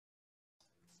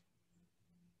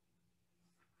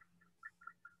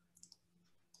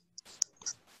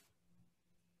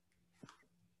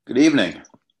Good evening.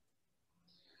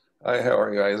 Hi, how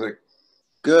are you, Isaac?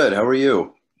 Good. How are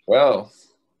you? Well,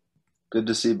 Good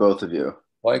to see both of you.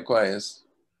 likewise.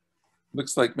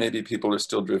 Looks like maybe people are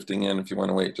still drifting in if you want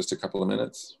to wait just a couple of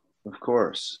minutes. Of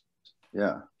course.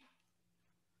 Yeah.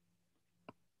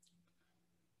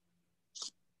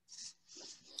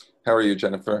 How are you,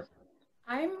 Jennifer?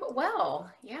 I'm well,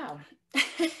 yeah.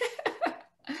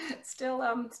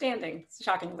 Still standing,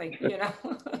 shockingly.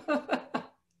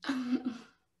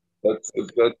 That's as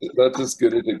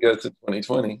good as it gets in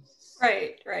 2020.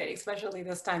 Right, right. Especially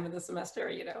this time of the semester,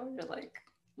 you're like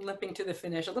limping to the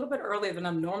finish a little bit earlier than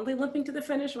I'm normally limping to the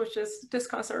finish, which is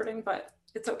disconcerting, but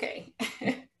it's okay.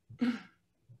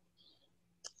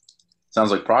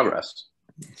 Sounds like progress.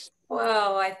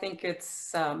 Well, I think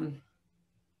it's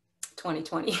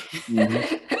 2020.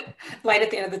 Mhm. Light at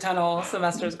the end of the tunnel,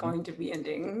 semester is going to be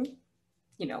ending,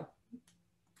 you know,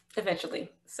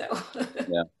 eventually. So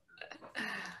Yeah.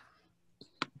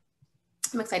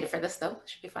 I'm excited for this though. It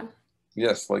should be fun.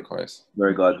 Yes, likewise.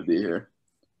 Very glad to be here.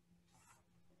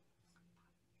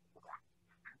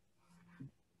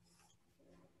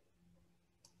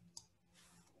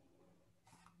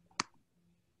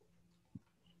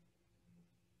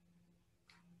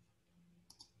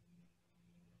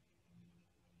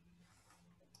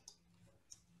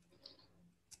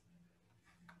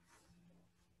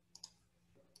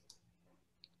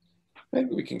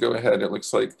 Maybe we can go ahead. It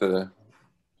looks like the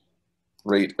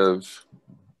rate of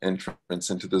entrance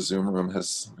into the Zoom room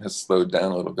has slowed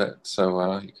down a little bit.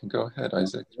 So you can go ahead,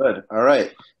 Isaac. Good. All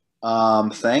right.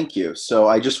 Thank you. So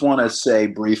I just want to say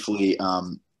briefly,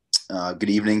 good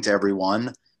evening to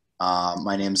everyone.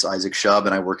 My name is Isaac Shub,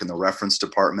 and I work in the reference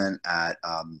department at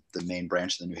the main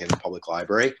branch of the New Haven Public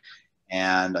Library.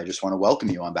 And I just want to welcome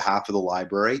you on behalf of the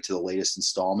library to the latest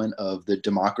installment of the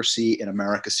Democracy in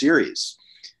America series.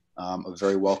 A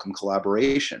very welcome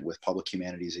collaboration with Public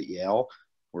Humanities at Yale.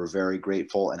 We're very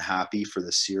grateful and happy for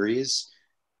this series.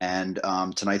 And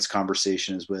tonight's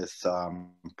conversation is with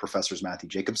Professors Matthew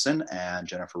Jacobson and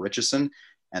Jennifer Richeson,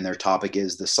 and their topic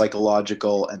is the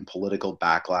psychological and political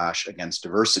backlash against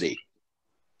diversity.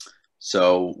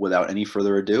 So without any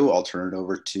further ado, I'll turn it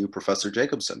over to Professor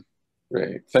Jacobson.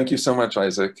 Great. Thank you so much,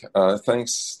 Isaac.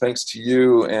 Thanks to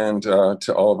you and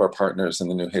to all of our partners in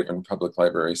the New Haven Public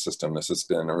Library system. This has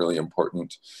been a really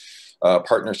important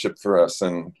partnership for us,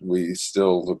 and we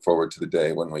still look forward to the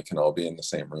day when we can all be in the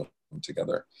same room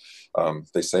together.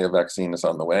 They say a vaccine is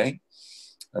on the way.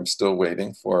 I'm still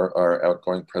waiting for our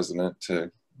outgoing president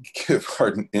to give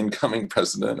our incoming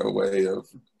president a way of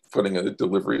putting a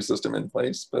delivery system in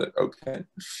place, but okay.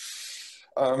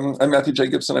 I'm Matthew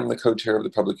Jacobson. I'm the co-chair of the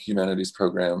Public Humanities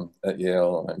program at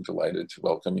Yale, and I'm delighted to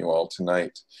welcome you all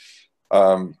tonight.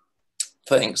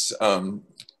 Thanks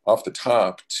off the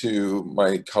top to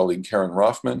my colleague Karen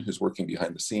Rothman, who's working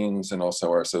behind the scenes, and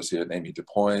also our associate Amy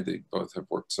DuPoy. They both have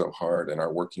worked so hard and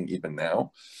are working even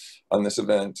now on this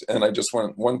event. And I just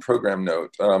want one program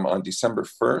note. On December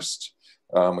 1st,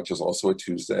 which is also a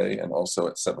Tuesday and also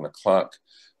at 7 o'clock,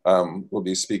 we'll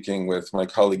be speaking with my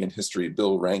colleague in history,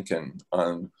 Bill Rankin,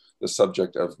 on the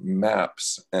subject of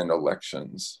maps and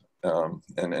elections. And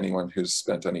anyone who's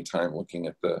spent any time looking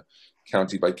at the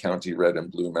county by county red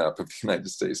and blue map of the United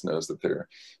States knows that there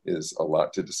is a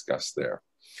lot to discuss there.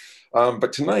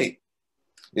 But tonight,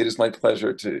 it is my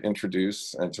pleasure to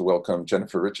introduce and to welcome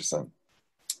Jennifer Richeson.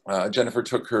 Jennifer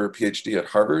took her PhD at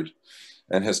Harvard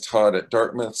and has taught at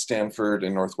Dartmouth, Stanford,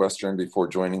 and Northwestern before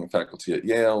joining faculty at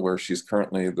Yale, where she's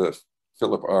currently the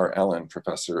Philip R. Allen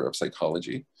Professor of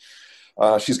Psychology.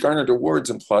 She's garnered awards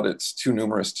and plaudits too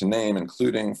numerous to name,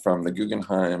 including from the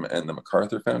Guggenheim and the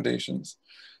MacArthur Foundations.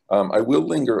 I will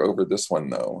linger over this one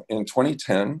though. In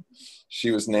 2010,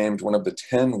 she was named one of the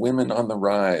 10 women on the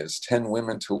rise, 10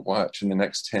 women to watch in the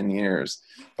next 10 years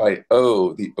by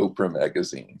O, the Oprah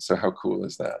magazine. So how cool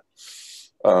is that?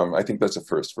 I think that's a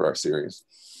first for our series.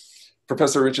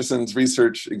 Professor Richeson's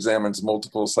research examines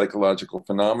multiple psychological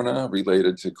phenomena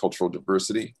related to cultural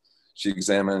diversity. She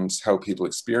examines how people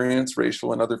experience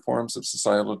racial and other forms of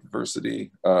societal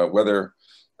diversity, whether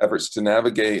efforts to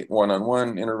navigate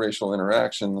one-on-one interracial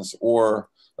interactions or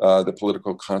the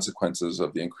political consequences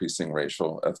of the increasing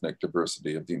racial ethnic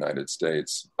diversity of the United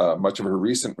States. Much of her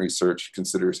recent research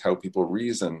considers how people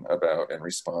reason about and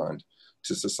respond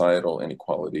to societal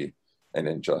inequality and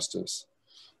injustice.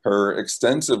 Her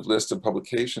extensive list of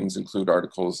publications include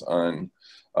articles on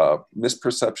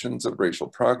misperceptions of racial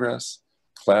progress,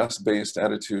 class-based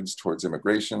attitudes towards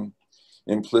immigration,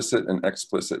 implicit and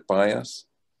explicit bias,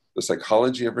 the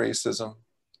psychology of racism,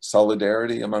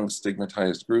 solidarity among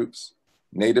stigmatized groups,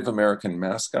 Native American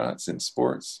mascots in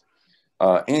sports,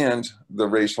 and the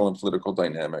racial and political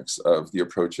dynamics of the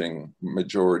approaching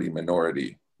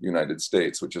majority-minority United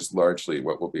States, which is largely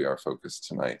what will be our focus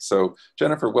tonight. So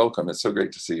Jennifer, welcome. It's so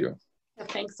great to see you.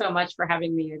 Thanks so much for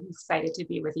having me. I'm excited to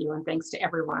be with you, and thanks to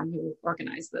everyone who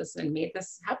organized this and made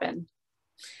this happen.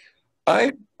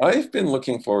 I've been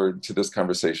looking forward to this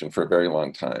conversation for a very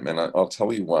long time, and I'll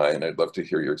tell you why, and I'd love to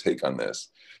hear your take on this.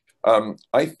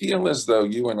 I feel as though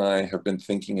you and I have been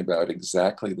thinking about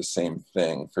exactly the same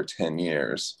thing for 10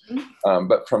 years,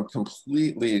 but from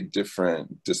completely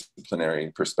different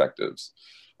disciplinary perspectives.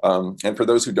 And for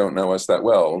those who don't know us that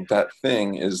well, that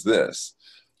thing is this,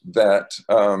 that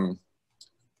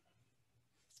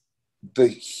the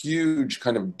huge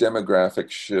kind of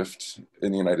demographic shift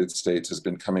in the United States has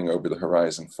been coming over the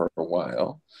horizon for a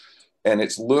while. And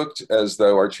it's looked as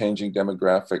though our changing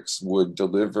demographics would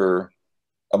deliver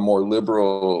a more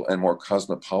liberal and more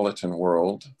cosmopolitan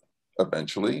world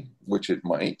eventually, which it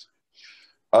might.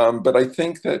 But I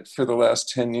think that for the last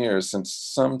 10 years, since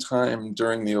sometime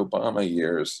during the Obama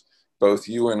years, both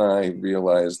you and I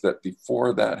realized that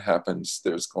before that happens,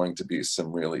 there's going to be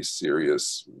some really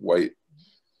serious white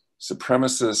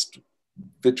supremacist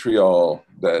vitriol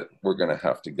that we're going to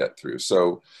have to get through.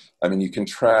 So, I mean, you can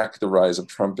track the rise of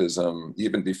Trumpism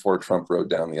even before Trump rode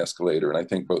down the escalator, and I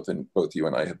think both you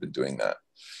and I have been doing that.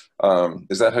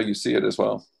 Is that how you see it as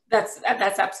well? That's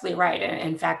absolutely right. And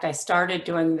in fact, I started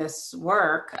doing this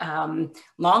work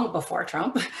long before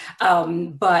Trump,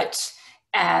 but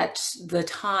at a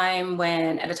time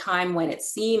when it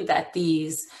seemed that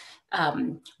these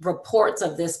reports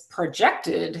of this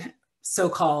projected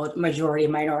so-called majority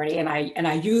minority, and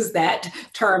I use that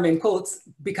term in quotes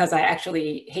because I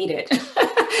actually hate it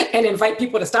and invite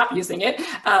people to stop using it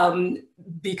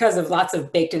because of lots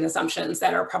of baked-in assumptions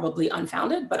that are probably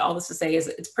unfounded. But all this to say is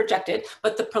it's projected,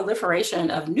 but the proliferation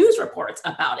of news reports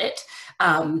about it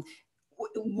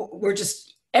were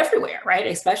just everywhere, right?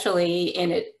 Especially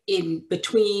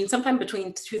sometime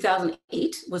between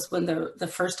 2008 was when the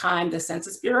first time the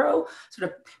Census Bureau sort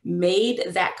of made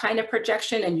that kind of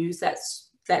projection and used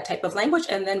that type of language.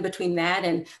 And then between that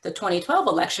and the 2012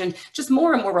 election, just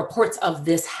more and more reports of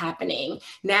this happening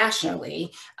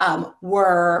nationally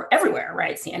were everywhere,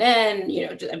 right?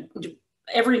 CNN,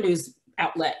 every news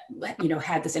outlet,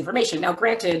 had this information. Now,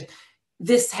 granted,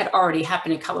 this had already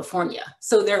happened in California,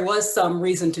 so there was some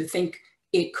reason to think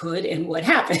it could and would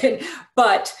happen,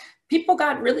 but people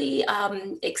got really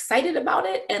excited about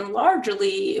it. And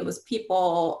largely it was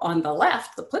people on the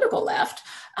left, the political left,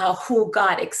 who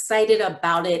got excited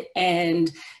about it.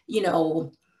 And,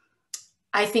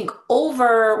 I think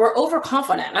were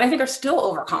overconfident, and I think are still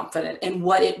overconfident in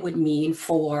what it would mean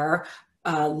for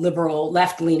liberal,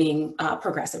 left-leaning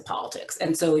progressive politics.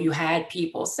 And so you had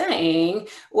people saying,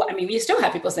 you still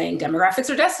have people saying demographics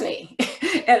are destiny.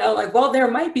 And I'm like, well, there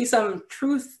might be some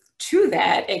truth to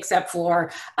that, except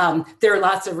for there are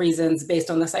lots of reasons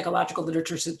based on the psychological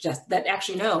literature suggest that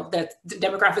actually no, that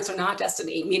demographics are not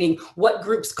destiny, meaning what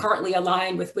groups currently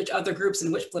align with which other groups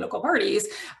and which political parties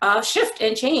shift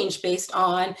and change based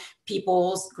on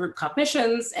people's group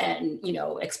cognitions and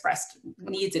expressed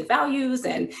needs and values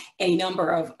and a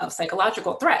number of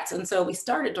psychological threats. And so we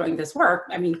started doing this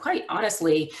work, quite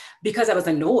honestly, because I was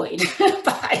annoyed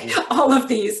by all of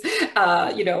these,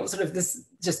 sort of this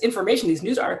just information, these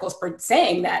news articles for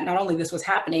saying that not only this was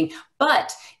happening,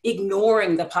 but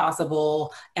ignoring the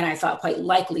possible, and I thought quite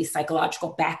likely,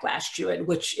 psychological backlash to it,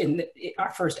 which in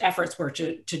our first efforts were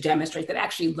to demonstrate that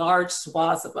actually large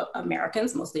swaths of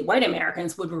Americans, mostly white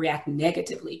Americans, would react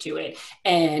negatively to it.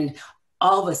 And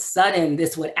all of a sudden,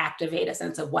 this would activate a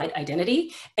sense of white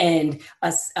identity and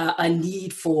a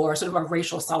need for sort of a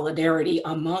racial solidarity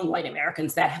among white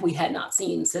Americans that we had not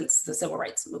seen since the civil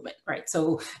rights movement, right?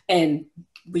 So, and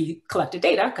we collected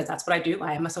data, because that's what I do.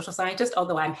 I am a social scientist,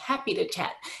 although I'm happy to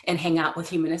chat and hang out with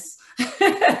humanists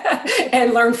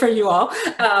and learn from you all.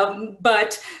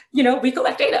 But, we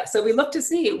collect data. So we looked to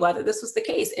see whether this was the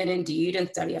case. And indeed,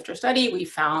 in study after study, we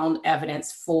found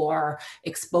evidence for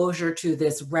exposure to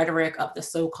this rhetoric of the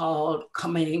so-called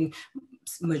coming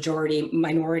majority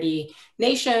minority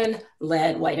nation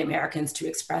led white Americans to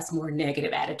express more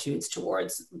negative attitudes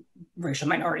towards racial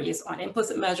minorities on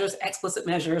implicit measures, explicit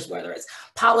measures, whether it's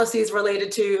policies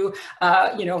related to,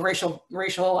 racial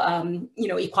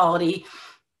equality.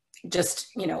 Just,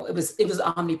 it was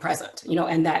omnipresent,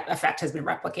 and that effect has been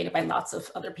replicated by lots of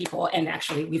other people. And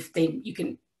actually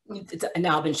it's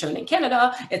now been shown in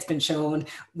Canada. It's been shown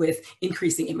with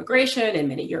increasing immigration in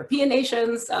many European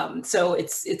nations. So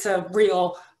it's a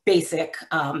real basic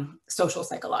social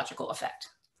psychological effect.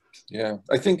 Yeah,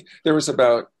 I think there was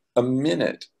about a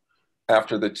minute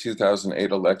after the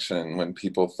 2008 election, when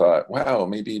people thought, wow,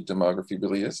 maybe demography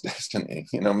really is destiny.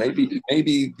 You know, maybe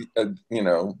you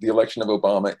know, the election of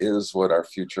Obama is what our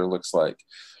future looks like.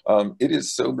 It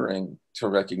is sobering to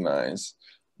recognize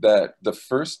that the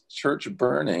first church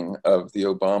burning of the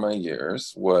Obama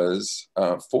years was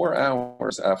 4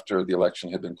 hours after the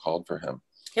election had been called for him.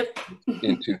 Yep.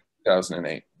 In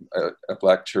 2008, a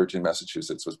Black church in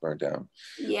Massachusetts was burned down.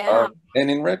 Yeah. And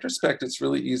in retrospect, it's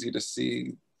really easy to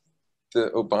see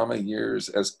the Obama years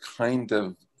as kind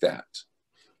of that.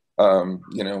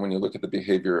 You know, when you look at the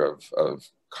behavior of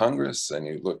Congress, and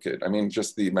you look at, I mean,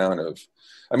 just the amount of,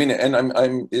 I mean,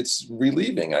 and it's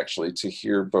relieving actually to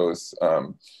hear both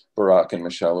Barack and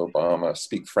Michelle Obama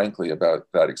speak frankly about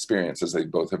that experience, as they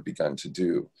both have begun to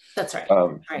do. That's right.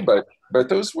 Right. But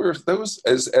those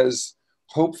as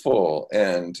hopeful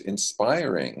and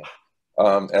inspiring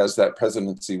as that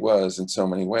presidency was in so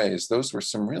many ways, those were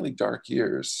some really dark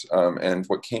years. And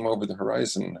what came over the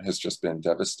horizon has just been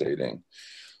devastating.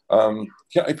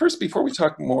 First, before we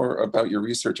talk more about your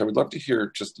research, I would love to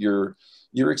hear just your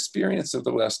experience of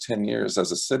the last 10 years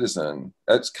as a citizen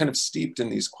that's kind of steeped in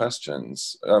these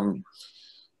questions.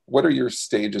 What are your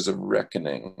stages of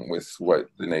reckoning with what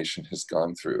the nation has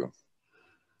gone through?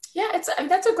 Yeah,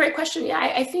 that's a great question. Yeah,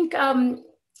 I think,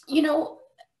 you know,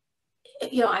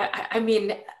 I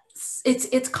mean,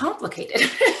 it's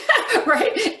complicated,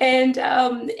 right? And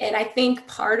I think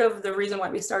part of the reason why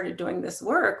we started doing this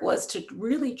work was to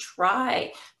really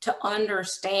try to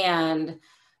understand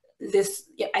this.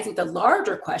 I think the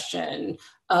larger question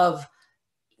of,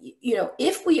 you know,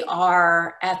 if we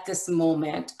are at this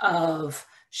moment of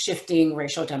shifting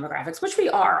racial demographics, which we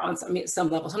are on some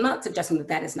levels. I'm not suggesting that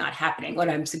that is not happening. What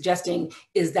I'm suggesting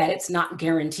is that it's not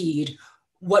guaranteed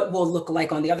what will look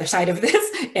like on the other side of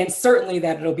this, and certainly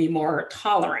that it'll be more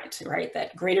tolerant, right?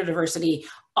 That greater diversity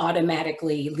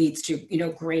automatically leads to, you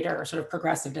know, greater sort of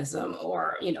progressivism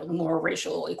or, you know, more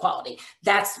racial equality.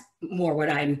 That's more what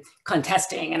I'm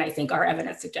contesting, and I think our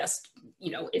evidence suggests,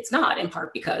 you know, it's not, in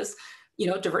part because, you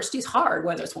know, diversity is hard,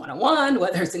 whether it's one-on-one,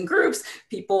 whether it's in groups.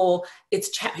 People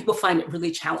find it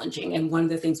really challenging. And one of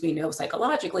the things we know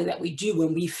psychologically that we do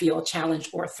when we feel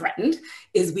challenged or threatened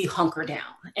is we hunker down.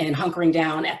 And hunkering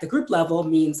down at the group level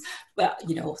means,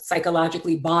 you know,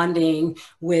 psychologically bonding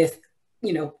with,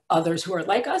 you know, others who are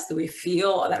like us, that we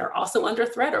feel that are also under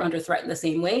threat or under threat in the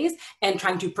same ways, and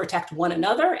trying to protect one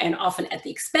another, and often at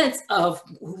the expense of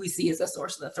who we see as a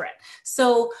source of the threat.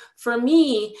 So for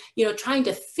me, you know, trying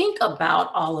to think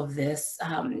about all of this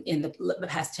in the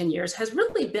past 10 years has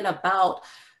really been about,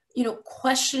 you know,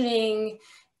 questioning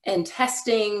and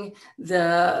testing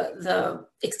the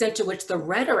extent to which the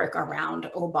rhetoric around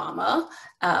Obama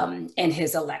and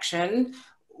his election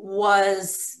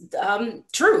was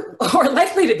true or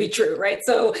likely to be true, right?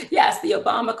 So yes, the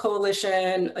Obama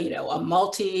coalition, you know, a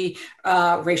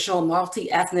multi-racial,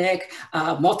 multi-ethnic,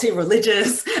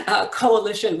 multi-religious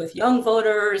coalition with young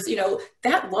voters, you know,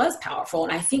 that was powerful.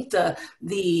 And I think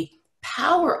the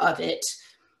power of it,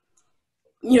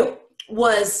 you know,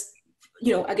 was,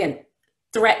 you know, again,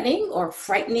 threatening or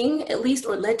frightening at least,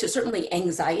 or led to certainly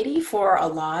anxiety for a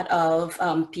lot of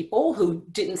people who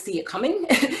didn't see it coming,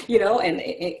 you know, and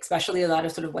especially a lot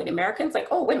of sort of white Americans, like,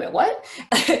 oh, wait a minute, what?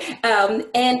 But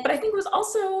I think it was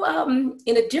also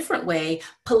in a different way,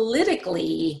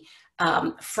 politically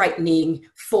frightening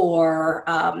for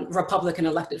Republican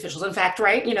elected officials. In fact,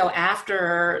 right, you know,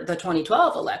 after the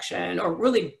 2012 election, or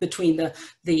really between the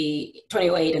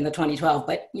 2008 and the 2012,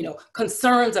 but, you know,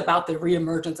 concerns about the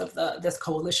reemergence of this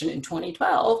coalition in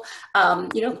 2012,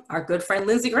 you know, our good friend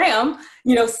Lindsey Graham,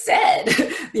 you know, said,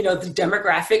 you know, the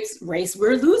demographics race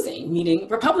we're losing, meaning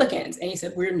Republicans. And he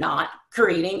said, we're not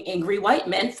creating angry white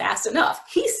men fast enough.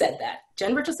 He said that.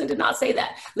 Jen Richeson did not say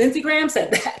that. Lindsey Graham said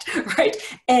that, right?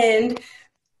 And,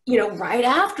 you know, right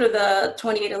after the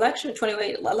 2008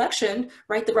 election,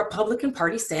 right, the Republican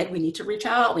Party said, we need to reach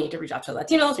out. We need to reach out to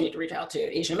Latinos. We need to reach out to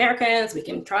Asian Americans. We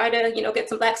can try to, you know, get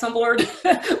some Blacks on board,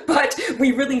 but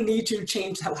we really need to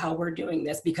change how we're doing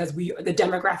this, because the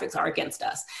demographics are against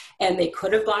us. And they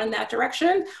could have gone in that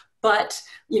direction. But,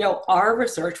 you know, our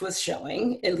research was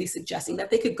showing, at least suggesting,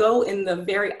 that they could go in the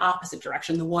very opposite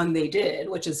direction, the one they did,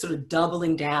 which is sort of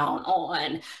doubling down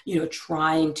on, you know,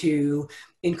 trying to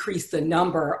increase the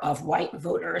number of white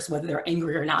voters, whether they're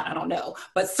angry or not, I don't know.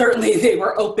 But certainly they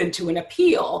were open to an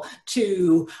appeal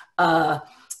to,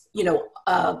 you know,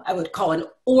 I would call an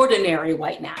ordinary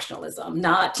white nationalism,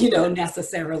 not, you know,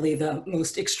 necessarily the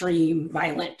most extreme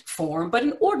violent form, but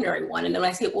an ordinary one. And when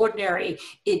I say ordinary,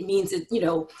 it means, you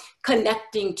know,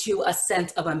 connecting to a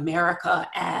sense of America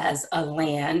as a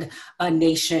land, a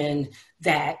nation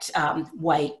that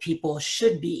white people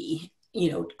should be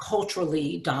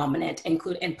culturally dominant and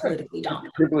politically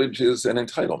dominant. Privilege is an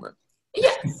entitlement.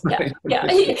 Yes, yeah, Right? yeah,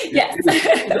 yes.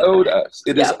 It is owed us.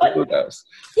 It is owed us.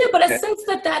 Yeah, but a sense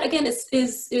that again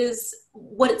is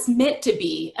what it's meant to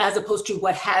be, as opposed to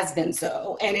what has been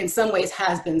so, and in some ways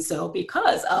has been so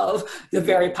because of the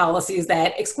very policies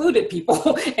that excluded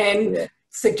people and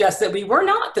suggest that we were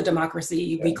not the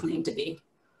democracy we claim to be.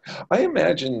 I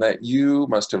imagine that you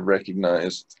must have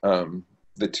recognized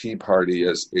the Tea Party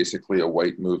as basically a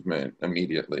white movement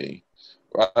immediately.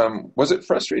 Was it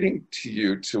frustrating to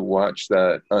you to watch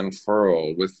that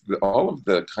unfurl with all of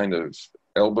the kind of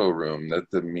elbow room that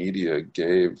the media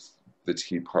gave the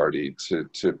Tea Party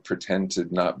to pretend to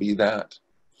not be that?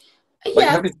 Like,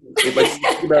 how did you,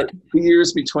 like, about the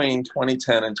years between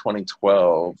 2010 and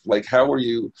 2012, like, how are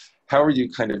you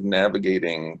kind of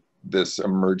navigating this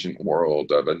emergent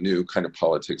world of a new kind of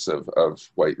politics of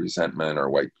white resentment or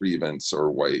white grievance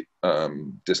or white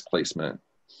displacement?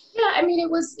 Yeah, I mean, it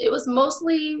was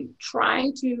mostly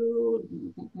trying to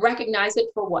recognize it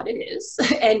for what it is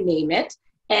and name it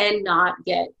and not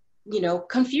get,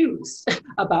 confused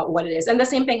about what it is. And the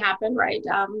same thing happened, right,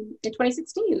 in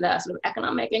 2016, the sort of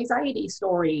economic anxiety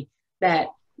story that,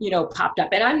 popped up.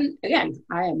 And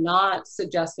I am not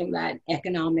suggesting that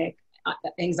economic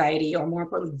anxiety, or more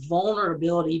importantly,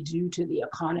 vulnerability due to the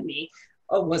economy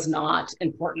was not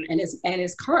important and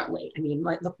is currently,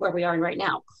 look where we are right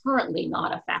now, currently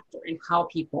not a factor in how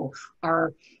people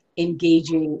are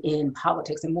engaging in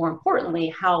politics, and more importantly,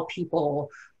 how people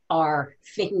are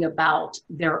thinking about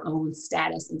their own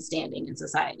status and standing in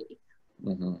society.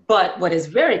 Mm-hmm. But what is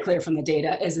very clear from the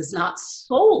data is it's not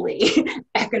solely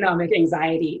economic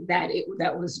anxiety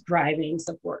that was driving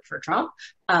support for Trump,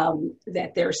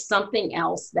 that there's something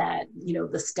else that,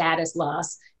 the status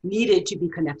loss needed to be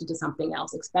connected to something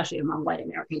else, especially among white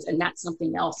Americans. And that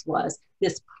something else was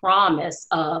this promise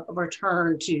of a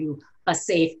return to a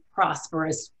safe,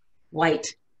 prosperous,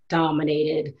 white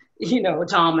dominated,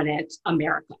 dominant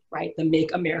America, right? The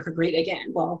Make America Great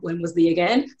Again. Well, when was the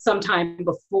again? Sometime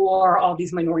before all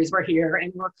these minorities were here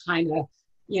and were kind of,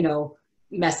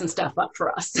 messing stuff up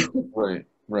for us.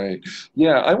 Right.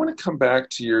 Yeah, I want to come back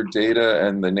to your data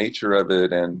and the nature of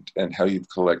it and how you've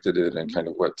collected it and kind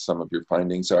of what some of your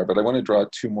findings are. But I want to draw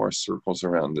two more circles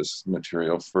around this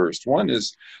material first. One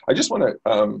is, I just want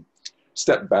to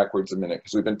step backwards a minute,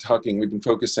 because we've been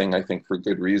focusing, I think for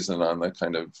good reason, on the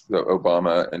kind of the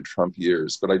Obama and Trump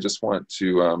years, but I just want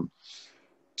to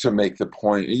make the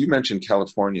point. You mentioned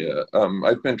California.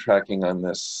 I've been tracking on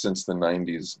this since the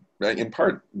 90s, in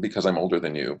part because I'm older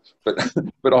than you,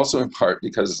 but also in part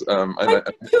because I'm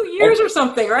 2 years or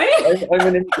something, right?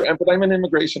 I'm an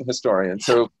immigration historian.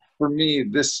 So for me,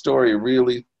 this story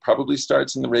really probably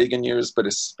starts in the Reagan years, but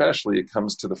especially it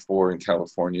comes to the fore in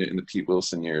California in the Pete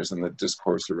Wilson years and the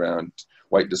discourse around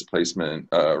white displacement,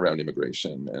 around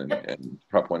immigration and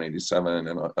Prop 187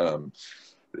 and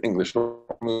English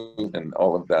movement and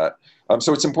all of that.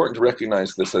 So it's important to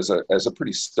recognize this as a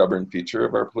pretty stubborn feature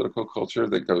of our political culture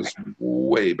that goes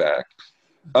way back.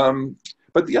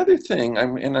 But the other thing,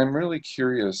 I'm really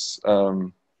curious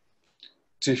to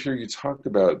hear you talk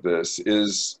about this,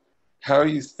 is how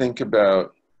you think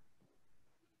about,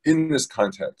 in this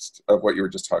context of what you were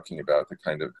just talking about, the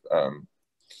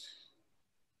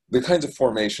kinds of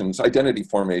formations, identity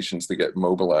formations that get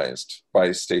mobilized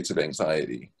by states of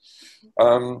anxiety.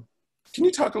 Can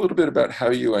you talk a little bit about how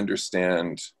you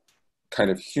understand kind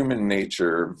of human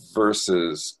nature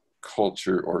versus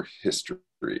culture or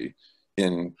history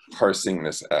in parsing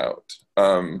this out?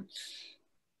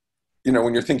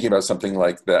 When you're thinking about something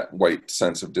like that white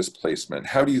sense of displacement,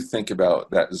 how do you think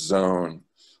about that zone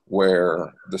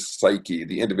where the psyche,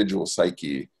 the individual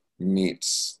psyche,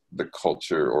 meets the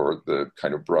culture or the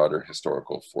kind of broader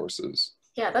historical forces?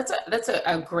 Yeah, that's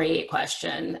a great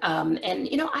question.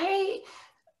 Okay,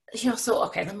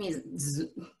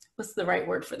 what's the right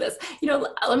word for this?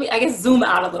 Let me, I guess, zoom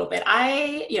out a little bit.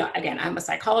 Again, I'm a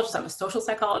psychologist, I'm a social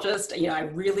psychologist. I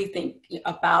really think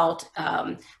about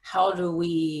how do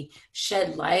we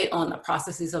shed light on the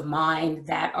processes of mind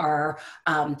that are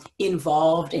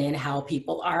involved in how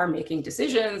people are making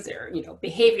decisions, their,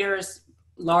 behaviors.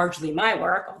 Largely my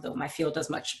work, although my field does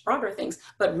much broader things,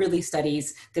 but really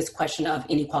studies this question of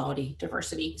inequality,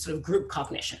 diversity, sort of group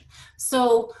cognition.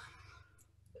 So,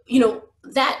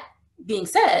 that being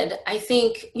said, I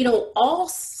think, all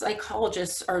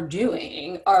psychologists are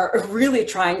really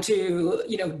trying to,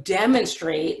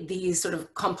 demonstrate these sort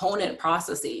of component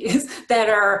processes that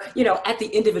are, at the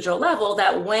individual level,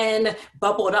 that when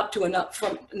bubbled up to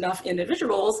enough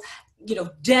individuals,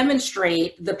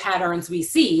 demonstrate the patterns we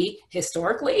see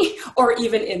historically or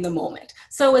even in the moment.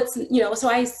 So it's, so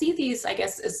I see these, I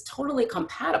guess, as totally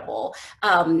compatible,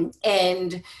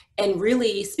 and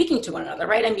really speaking to one another,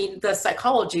 right? I mean, the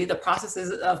psychology, the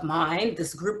processes of mind,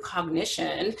 this group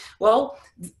cognition, well,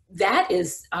 that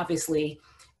is obviously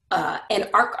a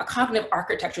cognitive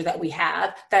architecture that we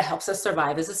have that helps us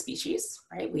survive as a species,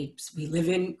 right? We live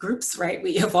in groups, right?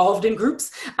 We evolved in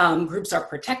groups. Groups are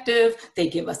protective. They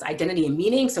give us identity and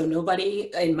meaning. So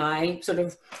nobody in my sort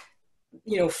of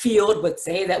field would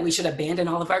say that we should abandon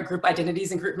all of our group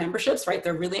identities and group memberships, right?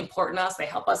 They're really important to us. They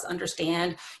help us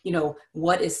understand,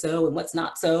 what is so and what's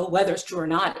not so, whether it's true or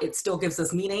not, it still gives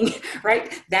us meaning,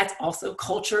 right? That's also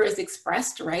culture is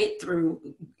expressed, right? Through,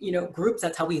 groups.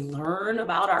 That's how we learn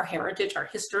about our heritage, our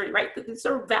history, right? These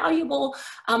are valuable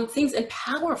things and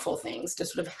powerful things to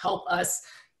sort of help us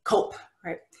cope,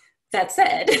 right? That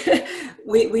said,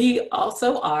 we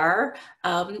also are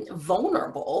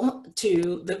vulnerable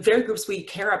to the very groups we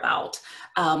care about,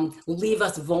 leave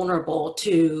us vulnerable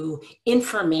to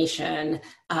information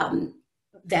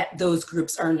that those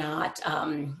groups are not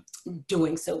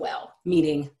doing so well,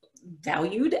 meaning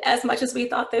valued as much as we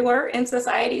thought they were in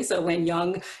society. So when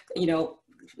young,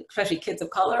 especially kids of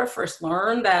color, first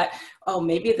learn that, oh,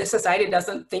 maybe the society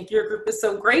doesn't think your group is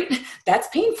so great, that's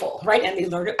painful, right? And they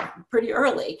learn it pretty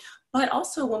early. But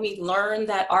also when we learn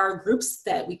that our groups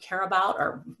that we care about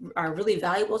are really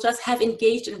valuable to us have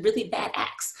engaged in really bad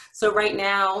acts. So right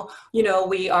now,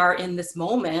 we are in this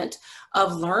moment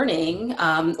of learning,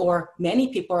 or many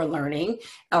people are learning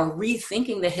or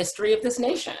rethinking the history of this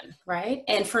nation, right?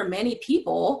 And for many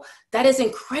people, that is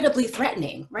incredibly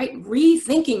threatening, right?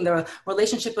 Rethinking the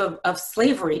relationship of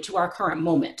slavery to our current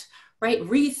moment, right?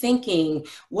 Rethinking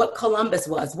what Columbus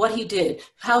was, what he did,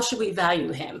 how should we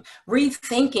value him?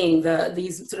 Rethinking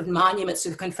these sort of monuments to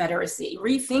the Confederacy,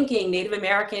 rethinking Native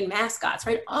American mascots,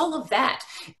 right? All of that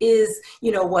is,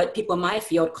 what people in my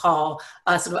field call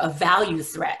sort of a value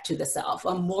threat to the self,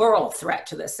 a moral threat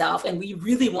to the self. And we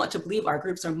really want to believe our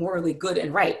groups are morally good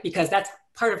and right, because that's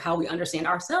part of how we understand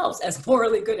ourselves as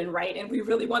morally good and right. And we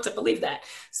really want to believe that.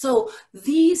 So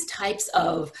these types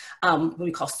of what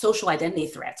we call social identity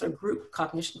threats or group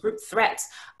cognition, group threats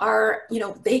are,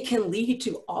 they can lead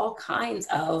to all kinds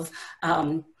of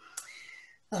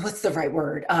what's the right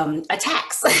word?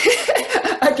 Attacks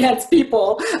against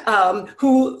people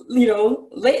who,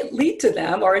 lead to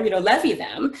them or, levy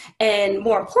them. And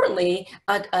more importantly,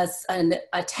 an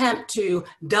attempt to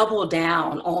double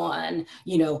down on,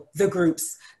 the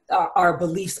groups, our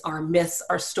beliefs, our myths,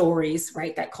 our stories,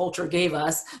 right, that culture gave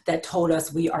us that told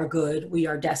us we are good, we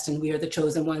are destined, we are the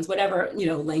chosen ones, whatever,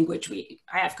 language we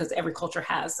have, because every culture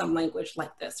has some language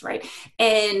like this, right?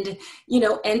 And,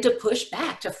 and to push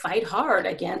back, to fight hard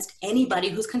against anybody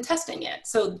who's contesting it.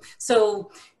 So,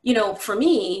 for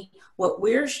me, what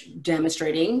we're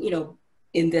demonstrating,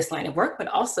 in this line of work, but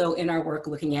also in our work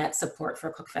looking at support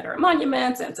for Confederate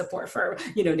monuments and support for,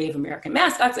 Native American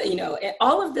mascots,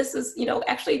 all of this is,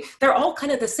 actually, they're all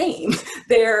kind of the same.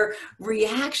 They're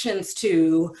reactions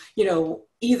to,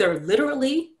 either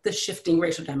literally the shifting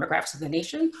racial demographics of the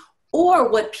nation or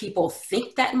what people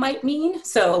think that might mean.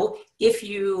 So if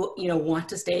you, want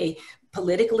to stay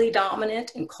politically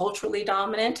dominant and culturally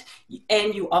dominant,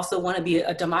 and you also want to be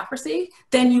a democracy,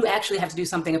 then you actually have to do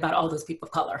something about all those people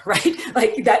of color, right?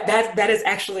 Like that is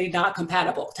actually not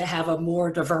compatible to have a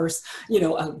more diverse,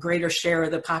 a greater share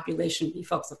of the population be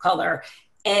folks of color,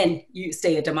 and you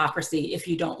stay a democracy if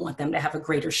you don't want them to have a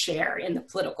greater share in the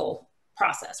political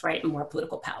process, right? And more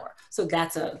political power. So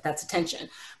that's a tension.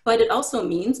 But it also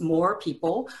means more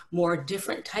people, more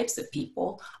different types of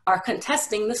people are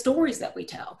contesting the stories that we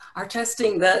tell, are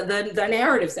testing the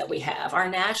narratives that we have, our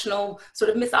national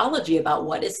sort of mythology about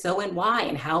what is so and why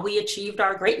and how we achieved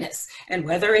our greatness and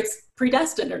whether it's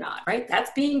predestined or not, right?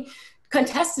 That's being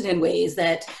contested in ways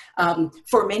that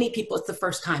for many people, it's the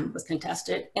first time it was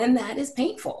contested, and that is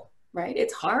painful, right?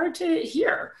 It's hard to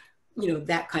hear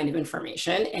that kind of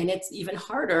information. And it's even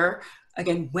harder,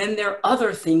 again, when there are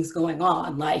other things going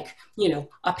on, like,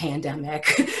 a pandemic,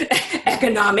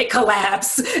 economic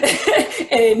collapse,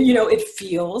 and, it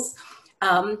feels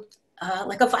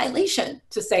like a violation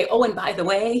to say, oh, and by the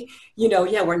way,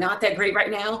 yeah, we're not that great right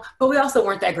now, but we also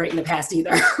weren't that great in the past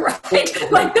either,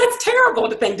 right? Like, that's terrible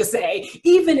thing to say,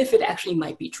 even if it actually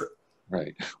might be true.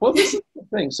 Right. Well, this is the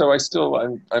thing. So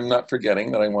I'm not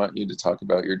forgetting that I want you to talk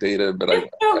about your data, but I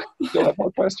still have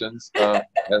more questions,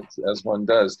 as one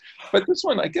does. But this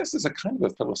one, I guess, is a kind of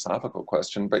a philosophical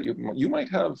question, but you might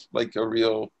have like a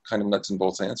real kind of nuts and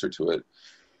bolts answer to it.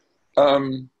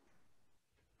 The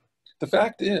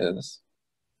fact is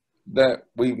that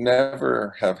we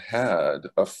never have had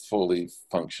a fully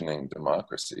functioning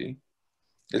democracy.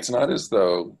 It's not as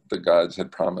though the gods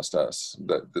had promised us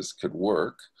that this could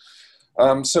work.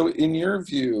 So in your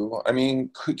view, I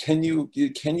mean, can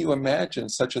you imagine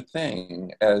such a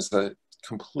thing as a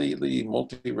completely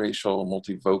multiracial,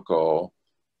 multivocal,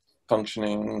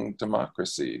 functioning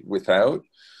democracy without,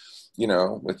 you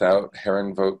know, without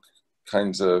Herrenvolk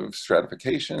kinds of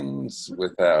stratifications,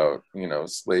 without, you know,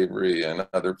 slavery and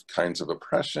other kinds of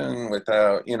oppression,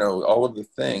 without, you know, all of the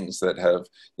things that have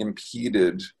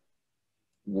impeded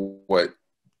what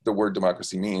the word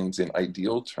democracy means in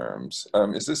ideal terms.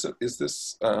 Is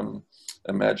this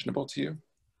imaginable to you?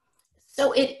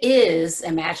 So it is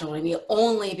imaginable to me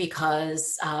only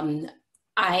because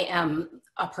I am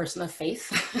a person of faith.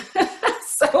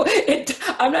 So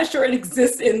I'm not sure it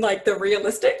exists in like the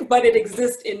realistic, but it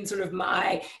exists in sort of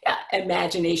my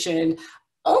imagination,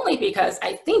 only because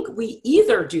I think we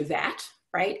either do that,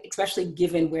 right, especially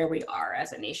given where we are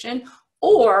as a nation,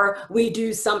 or we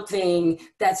do something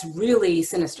that's really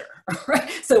sinister, right?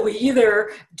 So we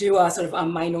either do a sort of a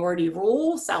minority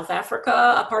rule, South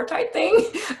Africa apartheid thing,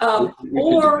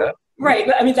 or right.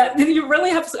 I mean, that you really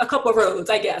have a couple of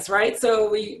roads, I guess, right? So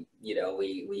we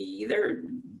either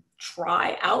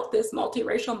try out this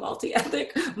multiracial,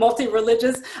 multi-ethnic,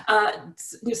 multi-religious,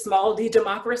 small d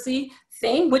democracy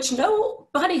thing, which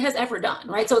nobody has ever done,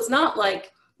 right? So it's not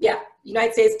like, yeah,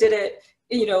 United States did it,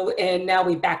 you know, and now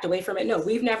we backed away from it. No,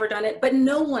 we've never done it, but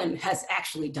no one has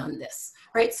actually done this,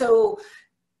 right? So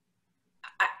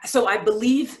I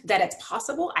believe that it's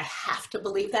possible. I have to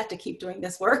believe that to keep doing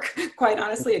this work. Quite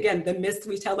honestly, again, the myths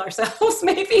we tell ourselves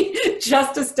maybe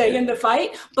just to stay in the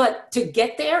fight, but to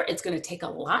get there, it's going to take a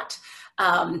lot.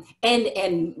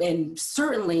 And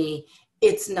certainly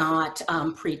it's not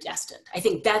predestined. I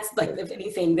think that's like, if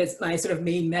anything, that's my sort of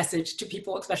main message to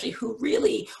people, especially who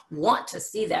really want to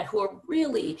see that, who are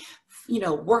really, you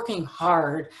know, working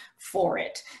hard for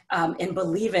it and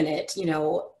believe in it. You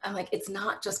know, I'm like, it's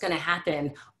not just going to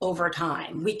happen over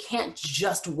time. We can't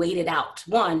just wait it out.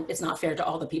 One, it's not fair to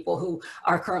all the people who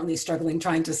are currently struggling,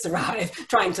 trying to survive,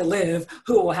 trying to live,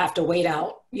 who will have to wait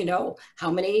out, you know,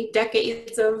 how many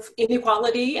decades of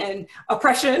inequality and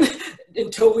oppression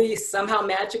until we somehow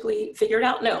magically figure it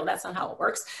out. No, that's not how it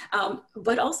works.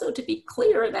 But also to be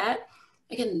clear that,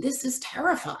 again, this is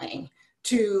terrifying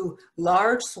to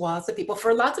large swaths of people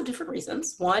for lots of different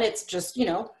reasons. One, it's just, you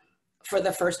know, for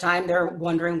the first time, they're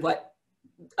wondering what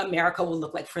America will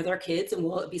look like for their kids, and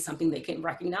will it be something they can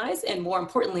recognize? And more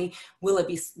importantly, will it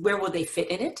be, where will they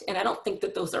fit in it? And I don't think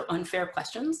that those are unfair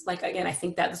questions. Like, again, I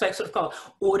think that's what I sort of call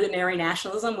ordinary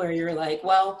nationalism, where you're like,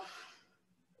 well,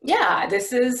 yeah,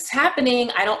 this is happening.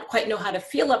 I don't quite know how to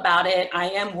feel about it. I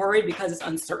am worried because it's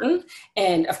uncertain.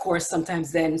 And of course,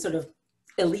 sometimes then sort of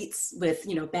elites with,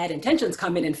 you know, bad intentions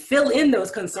come in and fill in those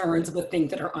concerns with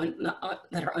things that are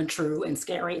untrue and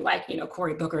scary, like, you know,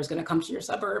 Cory Booker is going to come to your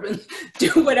suburb and do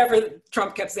whatever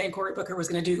Trump kept saying Cory Booker was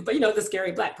going to do, but, you know, the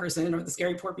scary Black person or the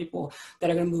scary poor people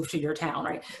that are going to move to your town,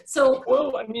 right? So,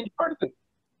 well, I mean, part of it.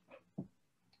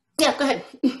 Yeah, go ahead.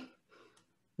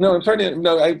 No, I'm sorry to,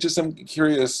 no, I'm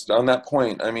curious on that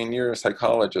point. I mean, you're a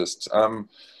psychologist.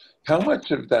 How much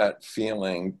of that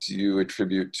feeling do you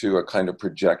attribute to a kind of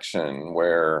projection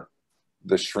where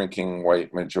the shrinking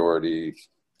white majority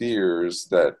fears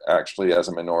that actually as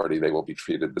a minority they will be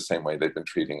treated the same way they've been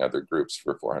treating other groups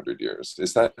for 400 years?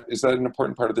 Is that an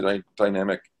important part of the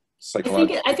dynamic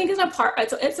psychologically? I think it's a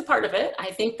part of it. I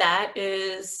think that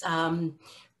is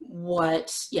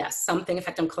something. In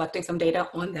fact, I'm collecting some data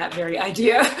on that very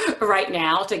idea right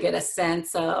now to get a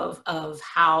sense of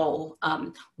how,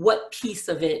 what piece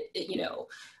of it, you know,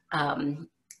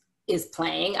 is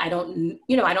playing. I don't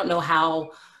know how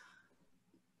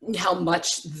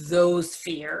much those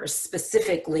fears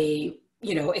specifically,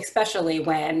 you know, especially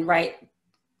when, right,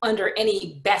 under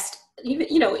any best,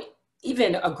 you know,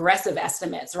 even aggressive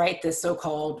estimates, right, this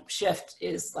so-called shift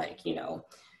is like, you know,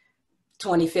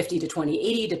 2050 to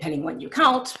 2080, depending when you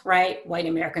count, right? White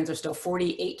Americans are still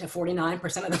 48 to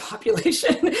 49% of the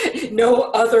population.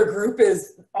 No other group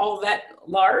is all that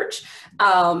large.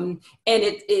 And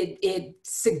it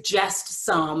suggests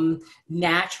some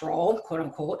natural, quote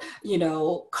unquote, you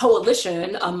know,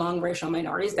 coalition among racial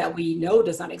minorities that we know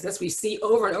does not exist. We see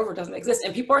over and over doesn't exist.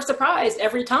 And people are surprised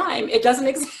every time it doesn't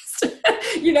exist.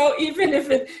 You know, even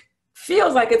if it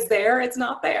feels like it's there, it's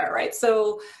not there, right?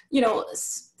 So, you know,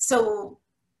 so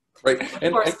right.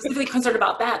 And are specifically concerned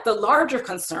about that. The larger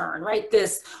concern, right,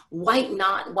 this white,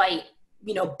 not white,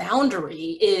 you know,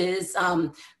 boundary is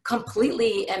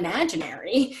completely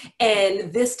imaginary.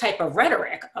 And this type of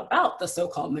rhetoric about the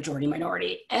so-called majority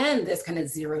minority and this kind of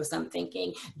zero-sum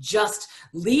thinking just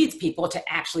leads people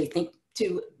to actually think,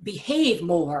 to behave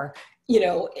more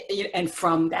and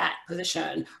from that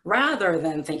position, rather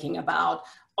than thinking about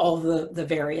all the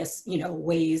various,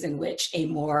 ways in which a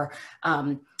more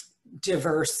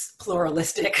diverse,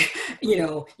 pluralistic,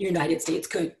 United States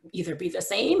could either be the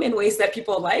same in ways that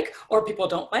people like or people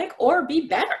don't like, or be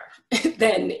better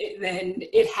than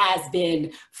it has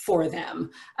been for them,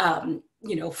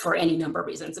 for any number of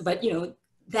reasons. But,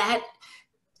 that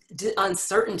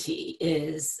uncertainty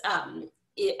is,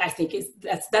 I think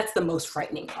that's the most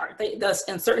frightening part. The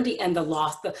uncertainty and the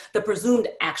loss, the presumed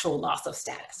actual loss of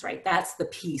status, right? That's the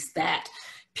piece that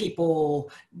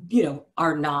people,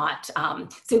 are not,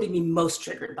 seem to be most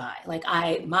triggered by. Like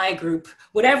my group,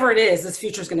 whatever it is, this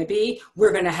future is going to be,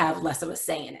 we're going to have less of a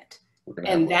say in it.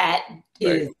 And that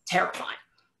is terrifying.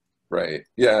 Right.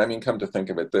 Yeah. I mean, come to think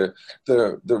of it, the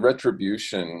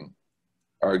retribution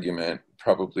argument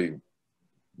probably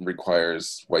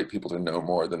requires white people to know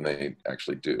more than they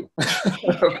actually do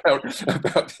about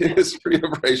the history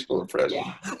of racial oppression.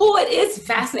 Yeah. Well, it is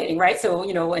fascinating, right? So,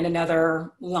 in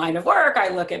another line of work, I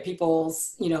look at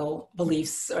people's,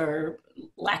 beliefs or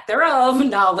lack thereof,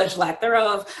 knowledge, lack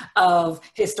thereof, of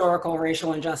historical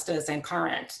racial injustice and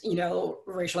current,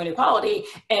 racial inequality.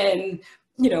 And,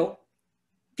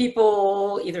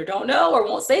 people either don't know or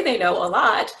won't say they know a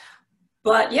lot.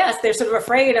 But yes, they're sort of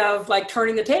afraid of like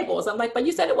turning the tables. I'm like, but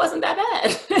you said it wasn't that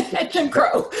bad at Jim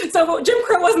Crow. So if Jim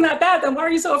Crow wasn't that bad, then why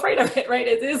are you so afraid of it, right?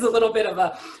 It is a little bit of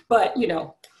but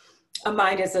a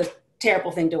mind is a terrible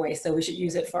thing to waste. So we should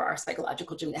use it for our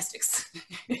psychological gymnastics.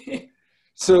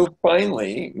 So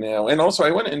finally now, and also I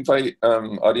want to invite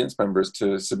audience members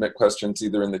to submit questions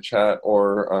either in the chat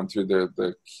or through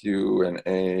the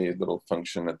Q&A little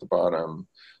function at the bottom.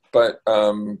 But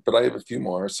I have a few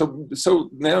more. So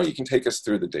now you can take us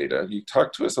through the data. You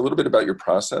talk to us a little bit about your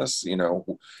process.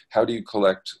 How do you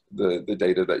collect the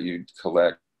data that you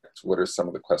collect? What are some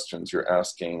of the questions you're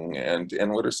asking, and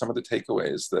what are some of the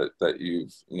takeaways that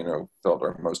you've felt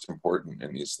are most important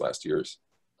in these last years?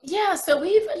 Yeah, so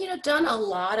we've done a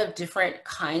lot of different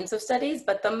kinds of studies,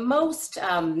 but the most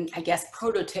I guess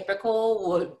prototypical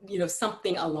would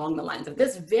something along the lines of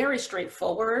this, very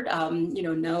straightforward,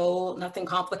 nothing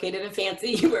complicated and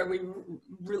fancy, where we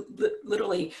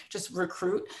literally just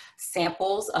recruit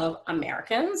samples of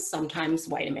Americans, sometimes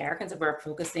white Americans if we're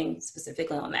focusing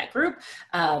specifically on that group,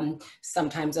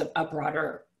 sometimes a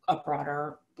broader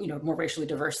more racially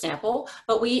diverse sample,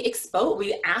 but we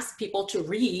ask people to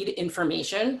read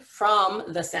information from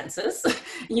the census,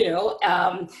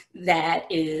 that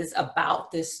is about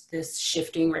this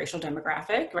shifting racial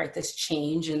demographic, right? This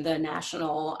change in the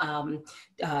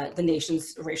the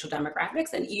nation's racial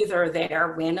demographics, and either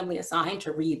they're randomly assigned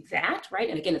to read that, right?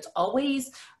 And again, it's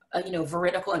always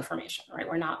veridical information, right?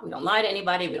 We don't lie to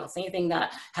anybody. We don't say anything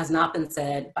that has not been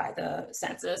said by the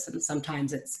census. And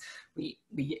sometimes we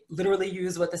literally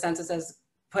use what the census has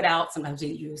put out. Sometimes we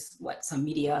use what some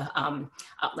media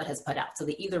outlet has put out. So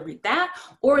they either read that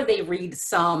or they read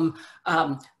some,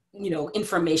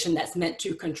 information that's meant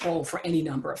to control for any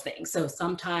number of things. So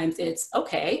sometimes it's,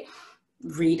 okay,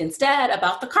 read instead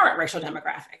about the current racial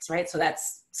demographics, right? So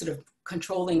that's sort of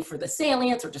controlling for the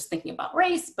salience or just thinking about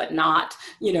race, but not,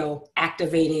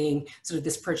 activating sort of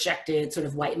this projected sort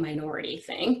of white minority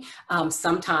thing.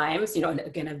 Sometimes, and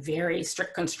again, a very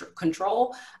strict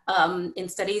control in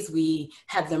studies, we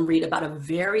have them read about a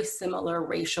very similar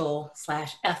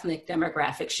racial/ethnic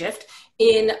demographic shift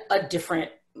in a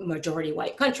different majority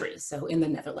white country. So in the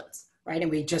Netherlands, right?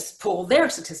 And we just pull their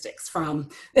statistics from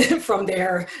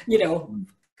their,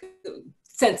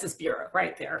 Census Bureau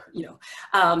right there,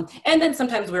 and then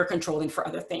sometimes we're controlling for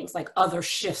other things like other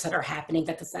shifts that are happening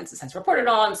that the census has reported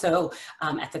on. So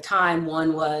at the time,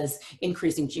 one was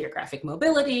increasing geographic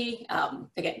mobility.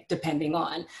 Again, depending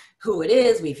on who it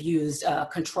is, we've used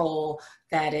control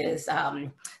that is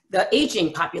the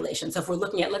aging population. So if we're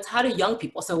looking at, how do young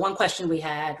people, so one question we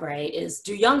had, right, is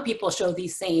do young people show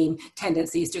these same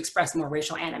tendencies to express more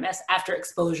racial animus after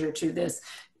exposure to this,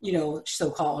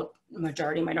 so-called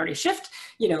majority-minority shift,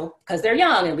 because they're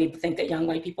young and we think that young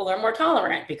white people are more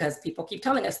tolerant because people keep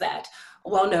telling us that.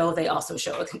 Well, no, they also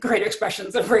show greater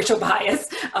expressions of racial bias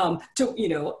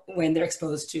when they're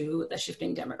exposed to the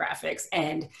shifting demographics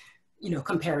and,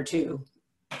 compared to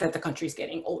that the country's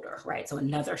getting older, right? So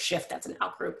another shift that's an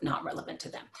outgroup not relevant to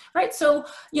them, right? So,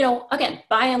 again,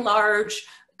 by and large,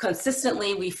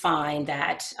 consistently, we find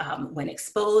that when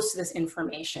exposed to this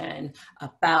information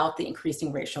about the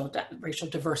increasing racial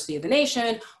diversity of the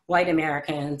nation, white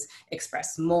Americans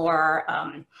express more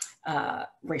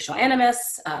racial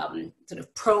animus, sort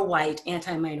of pro-white,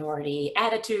 anti-minority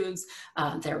attitudes.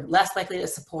 They're less likely to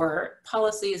support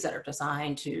policies that are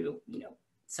designed to,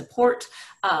 support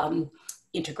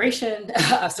integration,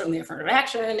 certainly affirmative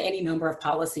action, any number of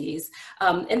policies.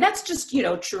 And that's just,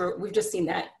 true. We've just seen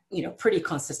that, pretty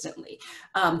consistently.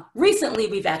 Recently,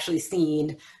 we've actually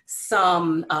seen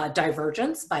some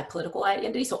divergence by political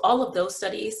identity. So all of those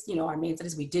studies, our main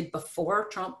studies we did before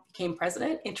Trump became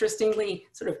president, interestingly,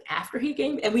 sort of after he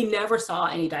came, and we never saw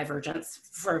any divergence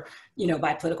for,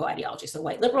 by political ideology. So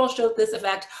white liberals showed this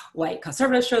effect, white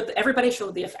conservatives everybody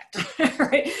showed the effect,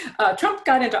 right? Trump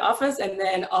got into office, and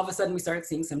then all of a sudden we started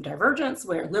seeing some divergence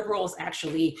where liberals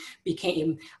actually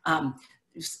became,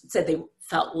 said they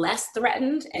felt less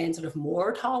threatened and sort of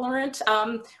more tolerant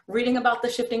reading about the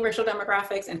shifting racial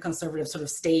demographics, and conservatives sort of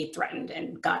stayed threatened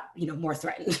and got more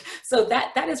threatened. So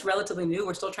that is relatively new.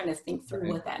 We're still trying to think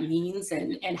through what that means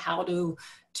and how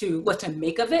what to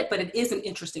make of it, but it is an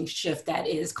interesting shift that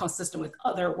is consistent with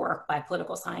other work by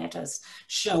political scientists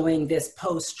showing this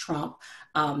post-Trump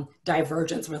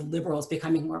divergence with liberals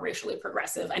becoming more racially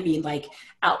progressive. I mean, like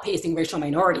outpacing racial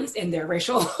minorities in their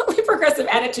racially progressive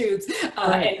attitudes,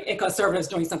 and conservatives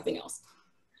doing something else.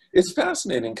 It's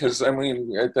fascinating because, I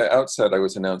mean, at the outset, I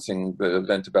was announcing the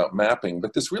event about mapping,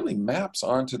 but this really maps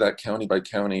onto that county by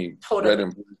county red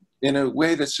and blue in a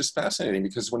way that's just fascinating,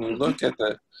 because when you look at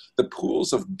the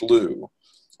pools of blue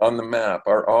on the map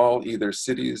are all either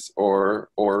cities or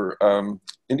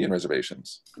Indian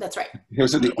reservations. That's right.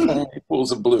 Those are the only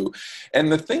pools of blue.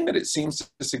 And the thing that it seems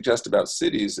to suggest about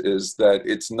cities is that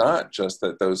it's not just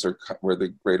that those are where the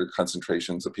greater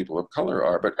concentrations of people of color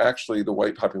are, but actually the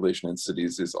white population in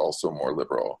cities is also more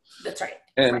liberal. That's right.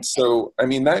 And so, I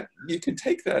mean, that you could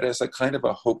take that as a kind of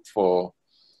a hopeful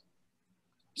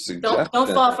suggestion. Don't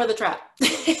fall for the trap.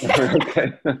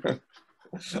 Okay.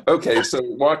 Okay, so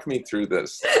walk me through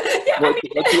this. Yeah,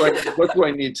 what do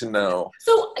I need to know?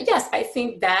 So yes, I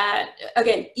think that,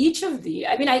 again, each of the,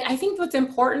 I think what's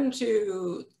important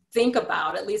to think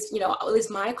about, at least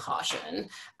my caution,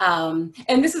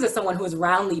 and this is as someone who was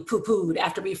roundly poo-pooed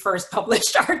after we first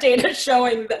published our data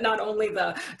showing that not only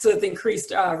the sort of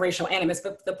increased racial animus,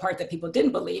 but the part that people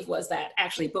didn't believe was that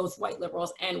actually both white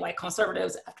liberals and white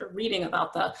conservatives, after reading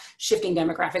about the shifting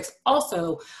demographics,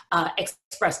 also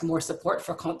expressed more support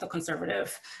for the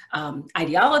conservative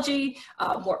ideology,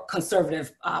 more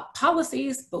conservative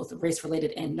policies, both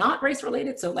race-related and not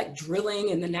race-related. So like drilling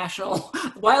in the national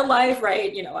wildlife,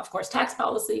 right? Of course, tax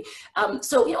policy.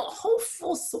 So, a whole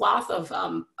full swath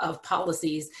of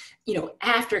policies,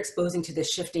 after exposing to the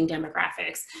shifting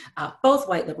demographics, both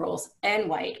white liberals and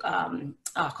white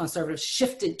conservatives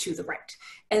shifted to the right.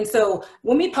 And so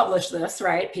when we published this,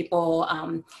 right, people,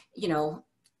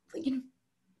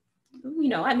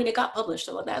 it got published,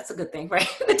 so that's a good thing, right?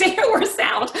 The data were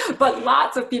sound, but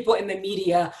lots of people in the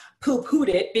media poo-pooed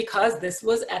it because this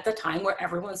was at the time where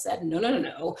everyone said,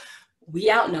 no,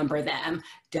 we outnumber them.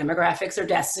 Demographics are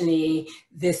destiny.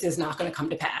 This is not going to come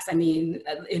to pass. I mean,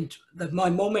 in my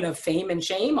moment of fame and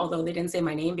shame, although they didn't say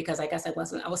my name because I guess I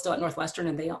was still at Northwestern,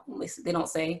 and they don't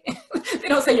say they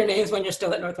don't say your names when you're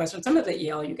still at Northwestern. Sometimes at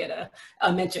Yale you get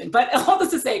a mention. But all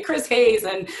this to say, Chris Hayes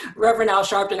and Reverend Al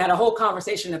Sharpton had a whole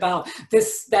conversation about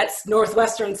that's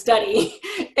Northwestern study,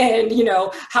 and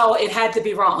how it had to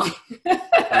be wrong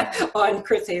on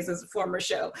Chris Hayes' former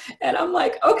show. And I'm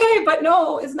like, okay, but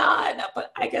no, it's not.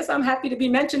 But I guess I'm happy to be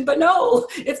mentioned, but no,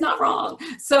 it's not wrong.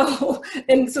 So,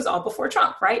 and this was all before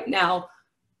Trump, right? Now,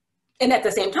 and at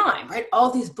the same time, right,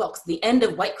 all these books, The End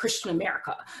of White Christian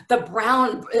America, The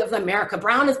Brown of America,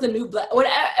 Brown is the New Black,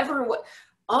 whatever,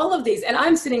 all of these. And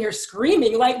I'm sitting here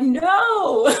screaming like,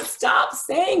 no, stop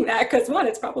saying that. Because one,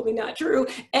 it's probably not true.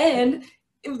 And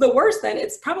the worst then,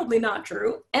 it's probably not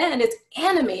true. And it's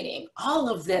animating all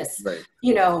of this, right,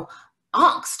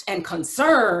 angst and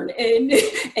concern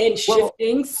and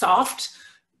shifting soft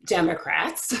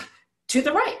Democrats to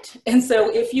the right. And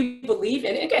so if you believe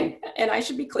in, again, and I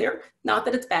should be clear, not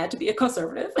that it's bad to be a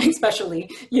conservative, especially,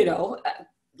 in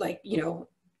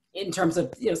terms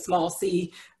of, small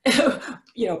c,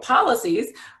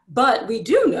 policies, but we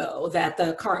do know that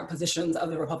the current positions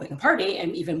of the Republican Party,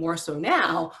 and even more so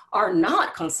now, are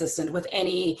not consistent with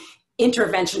any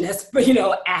interventionist,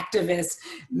 activist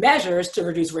measures to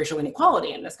reduce racial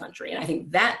inequality in this country. And I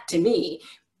think that, to me,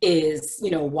 is,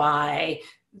 why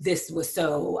this was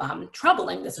so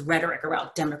troubling, this rhetoric around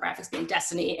demographics being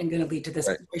destiny and going to lead to this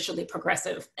racially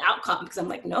progressive outcome. Because I'm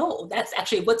like, no, that's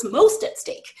actually what's most at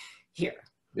stake here.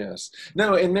 Yes.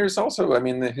 No, and there's also,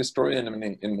 the historian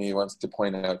in me wants to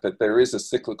point out that there is a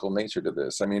cyclical nature to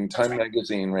this. Time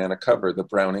magazine ran a cover, The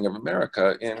Browning of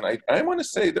America, in, I want to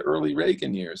say, the early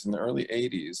Reagan years, in the early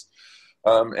 80s.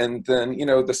 And then, you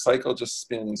know, the cycle just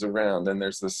spins around. And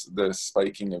there's the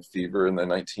spiking of fever in the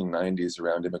 1990s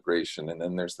around immigration. And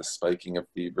then there's the spiking of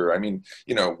fever. I mean,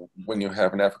 you know, when you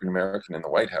have an African-American in the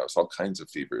White House, all kinds of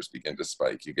fevers begin to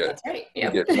spike. You get, That's right. you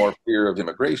Yep. get more fear of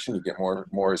immigration, you get more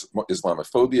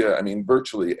Islamophobia. I mean,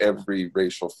 virtually every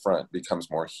racial front becomes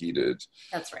more heated.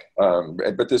 That's right.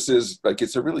 But this is like,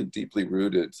 it's a really deeply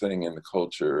rooted thing in the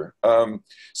culture.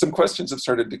 Some questions have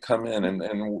started to come in,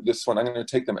 and this one, I'm going to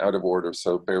take them out of order,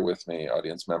 so bear with me,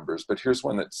 audience members. But here's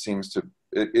one that seems to,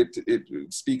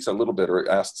 it speaks a little bit, or it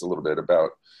asks a little bit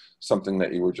about something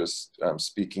that you were just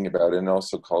speaking about, and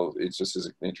also it just is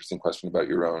an interesting question about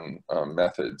your own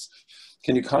methods.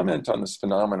 Can you comment on this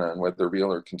phenomenon, whether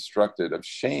real or constructed, of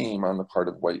shame on the part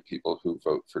of white people who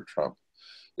vote for Trump?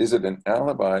 Is it an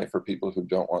alibi for people who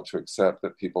don't want to accept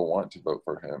that people want to vote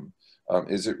for him?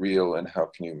 Is it real, and how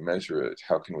can you measure it?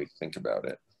 How can we think about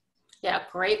it? Yeah,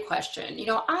 great question. You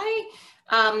know,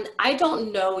 I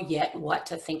don't know yet what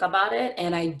to think about it,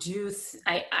 and I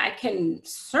can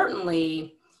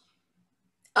certainly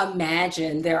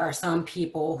imagine there are some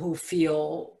people who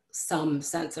feel some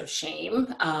sense of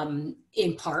shame,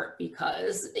 in part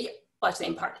because, well, I say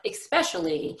in part,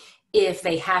 especially if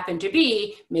they happen to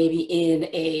be maybe in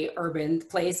a urban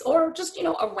place, or just, you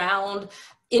know, around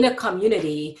in a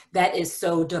community that is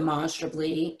so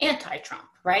demonstrably anti-Trump,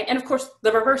 right? And of course,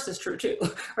 the reverse is true too,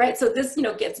 right? So this, you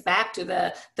know, gets back to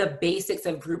the basics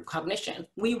of group cognition.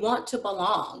 We want to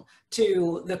belong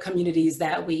to the communities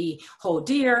that we hold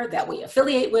dear, that we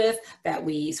affiliate with, that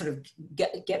we sort of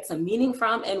get some meaning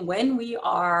from. And when we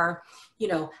are, you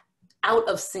know, out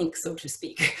of sync, so to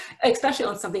speak, especially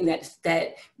on something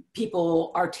that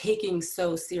people are taking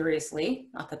so seriously,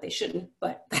 not that they shouldn't,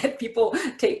 but that people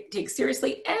take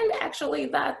seriously, and actually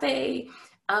that they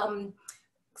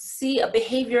see a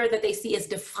behavior that they see as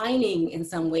defining in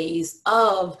some ways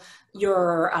of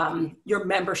your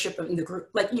membership in the group.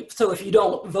 Like, so if you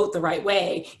don't vote the right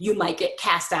way, you might get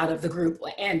cast out of the group,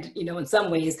 and, you know, in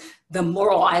some ways, the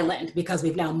moral island, because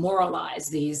we've now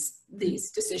moralized these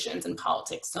decisions in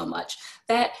politics so much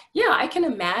that, yeah, I can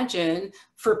imagine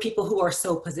for people who are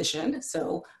so positioned,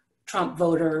 so Trump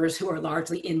voters who are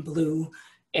largely in blue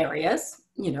areas,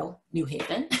 you know, New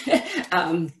Haven,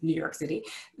 New York City,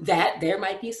 that there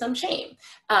might be some shame,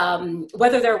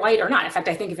 whether they're white or not. In fact,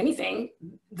 I think if anything,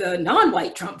 the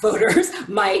non-white Trump voters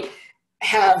might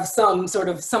have some sort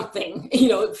of something, you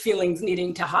know, feelings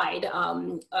needing to hide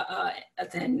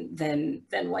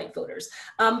than white voters.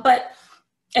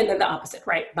 And then the opposite,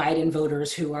 right? Biden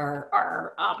voters who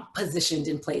are positioned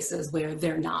in places where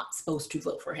they're not supposed to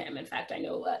vote for him. In fact, I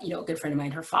know, you know, a good friend of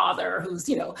mine, her father, who's,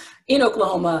 you know, in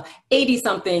Oklahoma,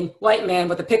 80-something white man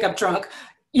with a pickup truck,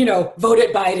 you know,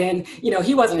 voted Biden. You know,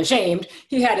 he wasn't ashamed.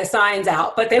 He had his signs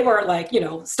out, but they were, like, you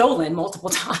know, stolen multiple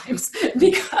times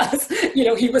because, you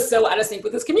know, he was so out of sync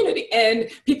with his community. And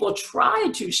people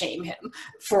tried to shame him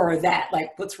for that.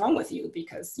 Like, what's wrong with you?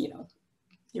 Because, you know,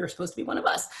 you're supposed to be one of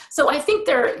us. So I think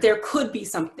there could be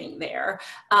something there.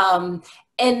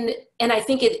 And I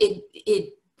think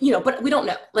it you know, but we don't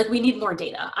know. Like, we need more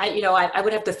data. I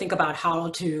would have to think about how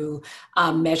to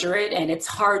measure it. And it's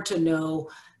hard to know,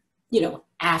 you know,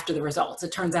 after the results.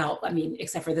 It turns out, I mean,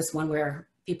 except for this one where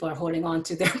people are holding on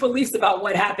to their beliefs about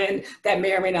what happened that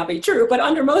may or may not be true. But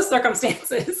under most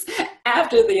circumstances,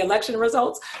 after the election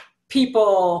results,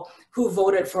 people who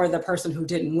voted for the person who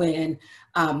didn't win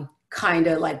kind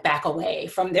of like back away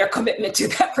from their commitment to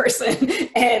that person,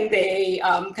 and they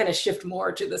kind of shift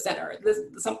more to the center.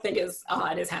 Something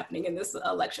odd is happening in this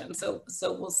election, so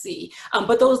we'll see.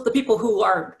 But the people who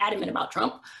are adamant about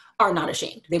Trump are not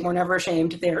ashamed. They were never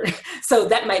ashamed. So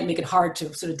that might make it hard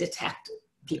to sort of detect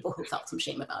people who felt some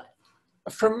shame about it.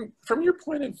 From your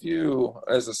point of view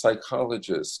as a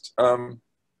psychologist, how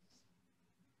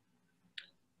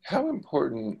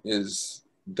important is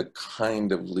the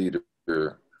kind of leader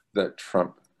that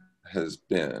Trump has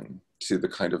been to the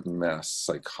kind of mass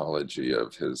psychology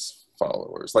of his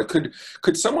followers? Like, could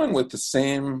someone with the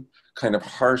same kind of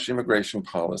harsh immigration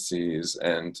policies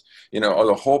and, you know,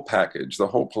 the whole package, the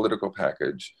whole political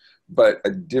package, but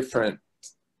a different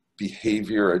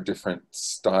behavior, a different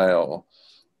style,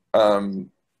 can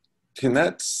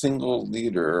that single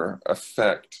leader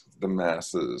affect the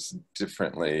masses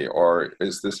differently, or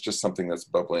is this just something that's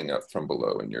bubbling up from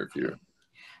below in your view?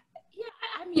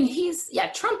 I mean,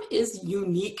 Trump is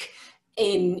unique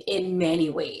in many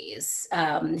ways.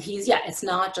 It's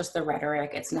not just the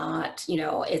rhetoric. It's not, you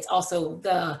know, it's also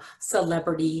the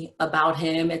celebrity about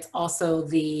him. It's also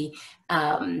the,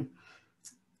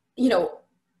 you know,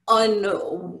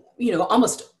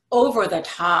 almost over the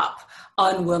top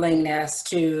unwillingness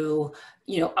to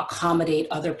accommodate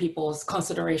other people's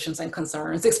considerations and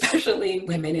concerns, especially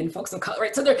women and folks of color,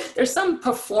 right? So there's some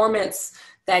performance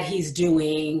that he's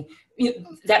doing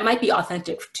that might be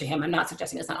authentic to him. I'm not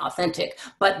suggesting it's not authentic,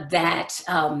 but that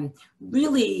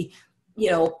really,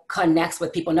 connects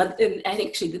with people. And I think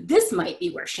actually this might be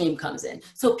where shame comes in.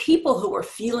 So people who are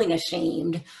feeling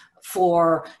ashamed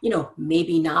for,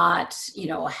 maybe not,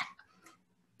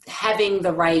 having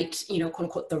the right, quote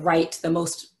unquote, the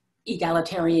most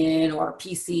egalitarian or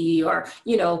PC or,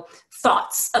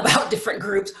 thoughts about different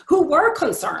groups who were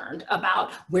concerned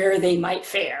about where they might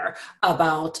fare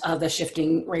about the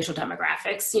shifting racial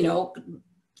demographics,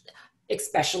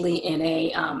 especially in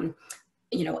a,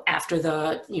 after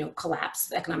the,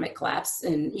 collapse, economic collapse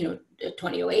in,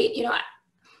 2008,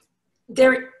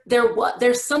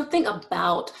 there's something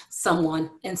about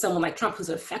someone like Trump who's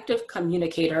an effective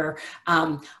communicator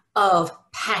of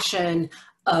passion,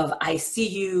 of I see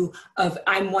you, of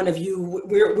I'm one of you,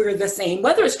 we're the same,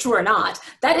 whether it's true or not.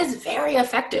 That is very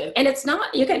effective. And it's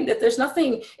not, again,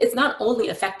 it's not only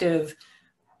effective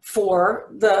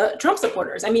for the Trump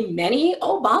supporters. I mean, many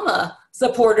Obama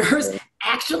supporters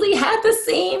actually had the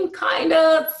same kind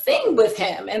of thing with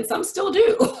him, and some still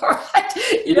do, right?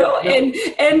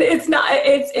 And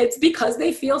it's because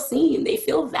they feel seen, they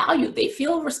feel valued, they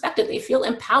feel respected, they feel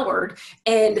empowered.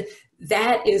 And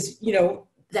that is,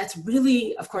 that's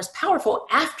really, of course, powerful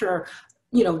after,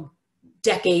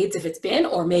 decades, if it's been,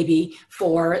 or maybe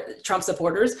for Trump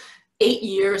supporters, 8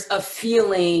 years of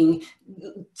feeling,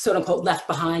 quote unquote, left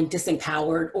behind,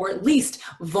 disempowered, or at least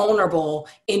vulnerable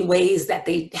in ways that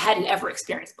they hadn't ever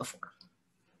experienced before.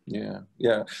 Yeah.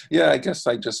 I guess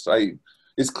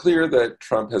it's clear that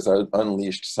Trump has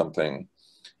unleashed something.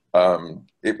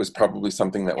 It was probably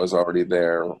something that was already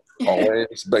there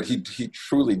always, but he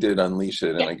truly did unleash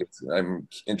it. And I guess I'm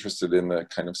interested in the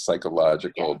kind of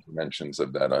psychological dimensions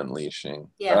of that unleashing.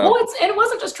 Well, it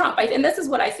wasn't just Trump. And this is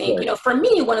what I think, for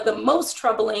me, one of the most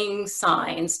troubling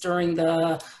signs during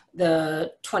the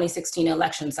 2016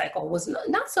 election cycle was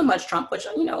not so much Trump, which,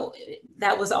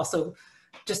 that was also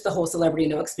just the whole celebrity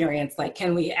no experience. Like,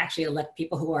 can we actually elect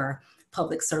people who are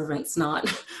public servants, not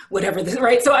whatever this,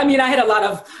 right? So, I mean, I had a lot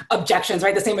of objections,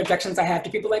 right? The same objections I have to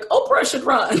people like, Oprah should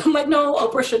run. I'm like, no,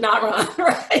 Oprah should not run,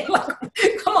 right? Like,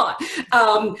 come on.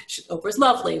 Oprah's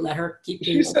lovely. Let her keep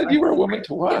being. You said you were a woman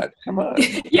to what? Come on.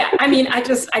 I mean, I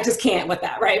just can't with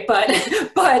that, right? But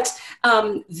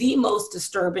the most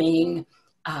disturbing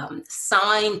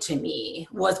sign to me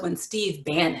was when Steve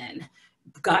Bannon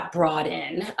got brought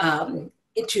in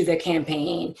into the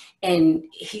campaign, and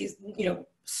he's,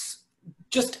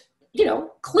 just,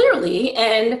 clearly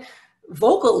and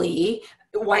vocally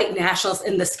white nationalists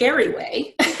in the scary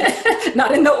way,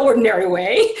 not in the ordinary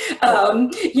way,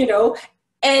 and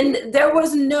there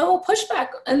was no pushback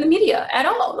in the media at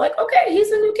all. Like, okay,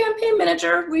 he's a new campaign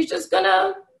manager. We're just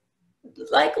gonna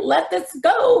let this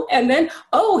go. And then,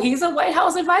 oh, he's a White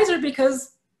House advisor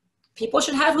because people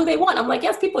should have who they want. I'm like,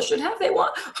 yes, people should have who they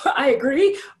want. I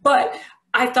agree. But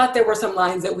I thought there were some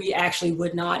lines that we actually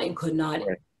would not and could not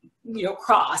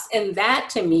cross. And that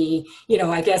to me,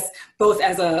 I guess both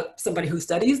as somebody who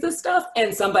studies this stuff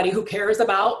and somebody who cares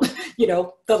about,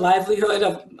 the livelihood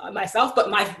of myself, but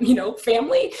my,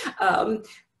 family,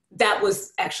 that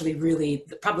was actually really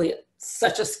probably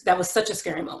such a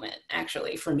scary moment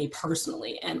actually for me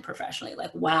personally and professionally.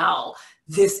 Like, wow,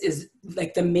 this is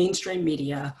like the mainstream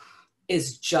media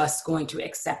is just going to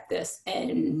accept this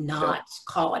and not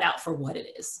call it out for what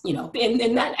it is,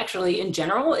 and that actually in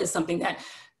general is something that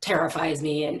terrifies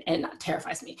me and not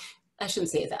terrifies me. I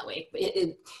shouldn't say it that way.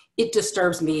 It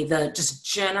disturbs me, the just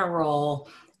general,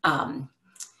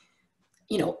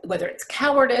 whether it's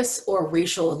cowardice or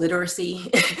racial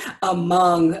illiteracy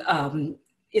among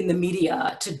in the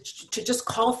media to just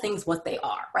call things what they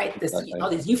are, right? All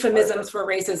these euphemisms for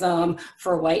racism,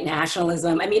 for white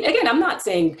nationalism. I mean, again, I'm not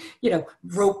saying,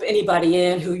 rope anybody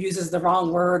in who uses the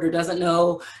wrong word or doesn't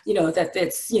know, that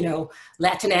it's,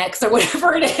 Latinx or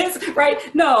whatever it is, right?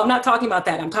 No, I'm not talking about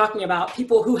that. I'm talking about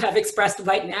people who have expressed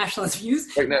white nationalist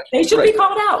views. They should be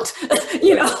called out,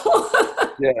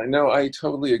 Yeah, no, I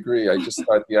totally agree. I just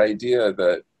thought the idea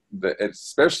that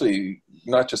especially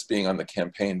not just being on the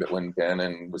campaign, but when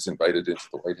Bannon was invited into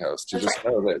the White House, to just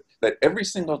know that every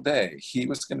single day he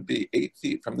was going to be 8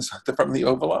 feet from the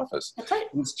Oval Office. That's right.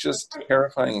 It's just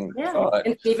terrifying thought.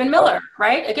 And Stephen Miller,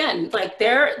 right? Again, like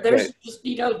there's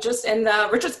just and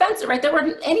Richard Spencer, right? There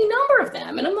were any number of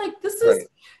them, and I'm like, this is.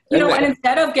 And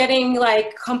instead of getting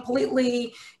like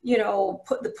completely,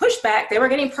 put the pushback, they were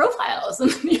getting profiles in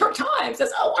the New York Times as,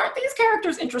 oh, aren't these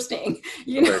characters interesting?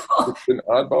 It's an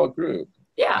oddball group.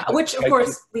 Yeah, which of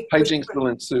course hijinks will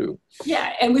ensue.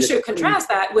 Yeah, and we should contrast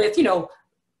that with, you know,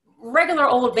 regular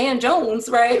old Van Jones,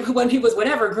 right? When he was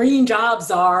whatever green jobs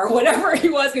are, whatever he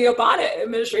was in the Obama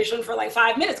administration for like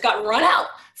 5 minutes, got run out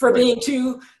for being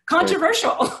too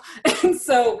controversial. And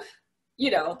so, you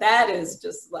know, that is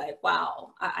just like,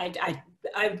 wow,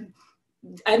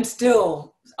 I'm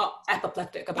still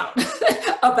apoplectic about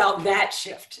about that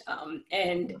shift,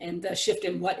 and the shift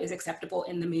in what is acceptable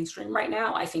in the mainstream right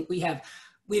now. I think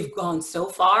we've gone so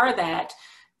far that,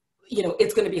 you know,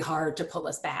 it's going to be hard to pull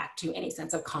us back to any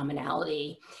sense of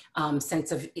commonality,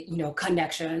 sense of, you know,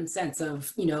 connection, sense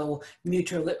of, you know,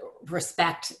 mutual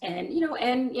respect, and, you know,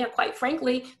 and yeah, quite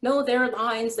frankly, no, there are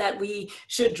lines that we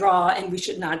should draw and we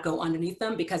should not go underneath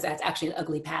them, because that's actually an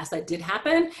ugly past that did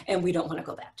happen and we don't want to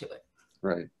go back to it.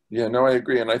 Right. Yeah, no, I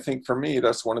agree. And I think for me,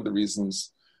 that's one of the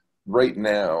reasons right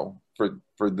now,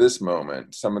 for this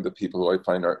moment, some of the people who I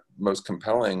find are most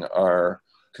compelling are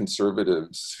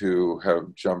conservatives who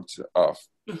have jumped off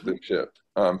the ship.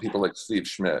 People like Steve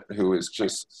Schmidt, who is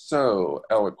just so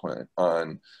eloquent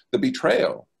on the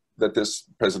betrayal that this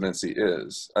presidency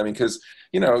is. I mean, because,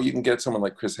 you know, you can get someone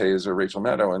like Chris Hayes or Rachel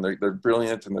Maddow, and they're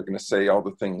brilliant, and they're going to say all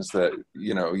the things that,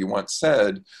 you know, you want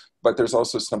said, but there's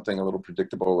also something a little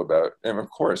predictable about, and of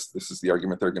course, this is the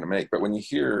argument they're going to make, but when you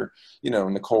hear, you know,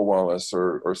 Nicole Wallace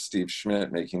or Steve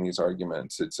Schmidt making these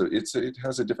arguments, it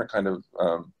has a different kind of,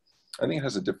 I think it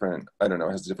has a different, I don't know,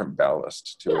 it has a different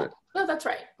ballast to it. No, that's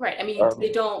right. Right. I mean,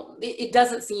 it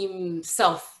doesn't seem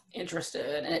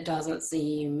self-interested, and it doesn't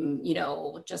seem, you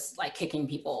know, just like kicking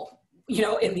people, you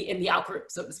know, in the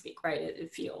outgroup, so to speak, right?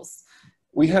 It feels.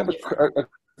 We have a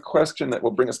question that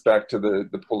will bring us back to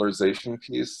the polarization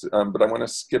piece, but I want to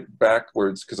skip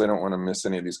backwards because I don't want to miss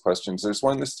any of these questions. There's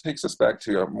one, this takes us back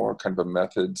to a more kind of a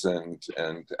methods and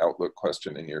outlook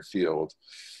question in your field.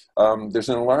 There's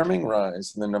an alarming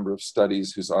rise in the number of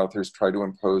studies whose authors try to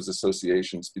impose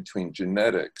associations between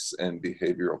genetics and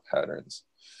behavioral patterns.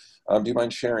 Do you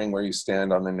mind sharing where you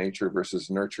stand on the nature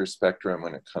versus nurture spectrum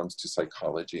when it comes to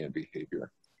psychology and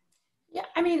behavior? Yeah,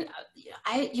 I mean,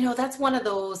 you know, that's one of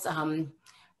those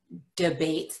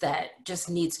debates that just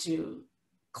needs to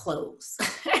close,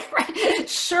 right?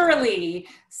 Surely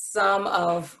some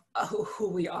of who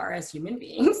we are as human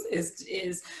beings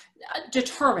is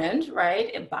determined,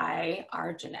 right, by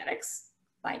our genetics,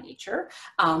 by nature.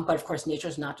 But of course, nature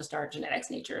is not just our genetics.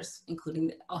 Nature's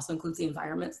also includes the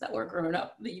environments that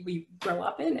we grow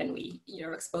up in and we, you know,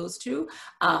 are exposed to,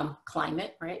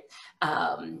 climate, right?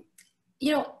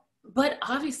 You know, but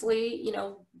obviously, you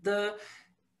know,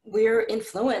 we're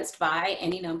influenced by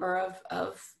any number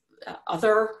of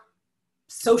other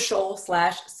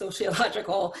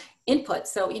social/sociological inputs.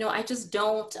 So, you know, I just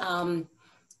don't, I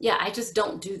just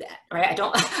don't do that, right? I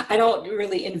don't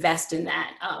really invest in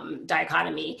that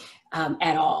dichotomy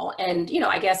at all. And, you know,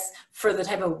 I guess for the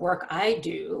type of work I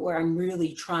do, where I'm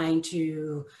really trying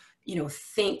to, you know,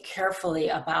 think carefully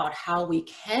about how we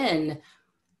can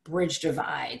bridge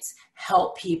divides,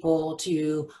 help people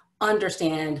to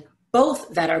understand both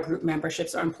that our group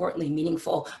memberships are importantly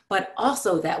meaningful, but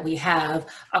also that we have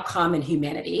a common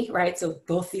humanity, right? So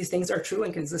both these things are true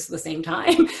and can exist at the same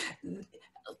time.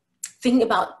 Thinking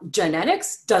about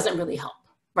genetics doesn't really help,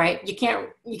 right? You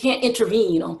can't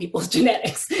intervene on people's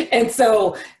genetics. And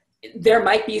so there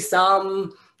might be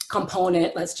some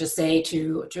component, let's just say,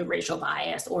 to racial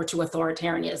bias or to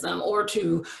authoritarianism or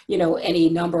to, you know, any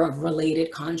number of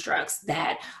related constructs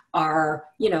that are,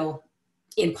 you know,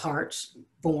 in part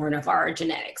born of our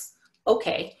genetics.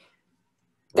 Okay,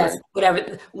 that's right.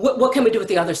 Whatever. What can we do with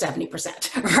the other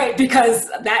 70%, right? Because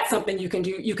that's something you can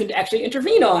do. You can actually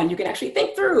intervene on. You can actually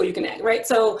think through. You can, right?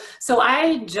 So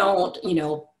I don't, you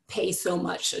know, pay so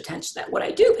much attention. That what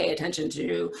I do pay attention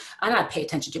to,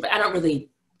 but I don't really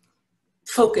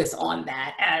focus on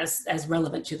that as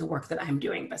relevant to the work that I'm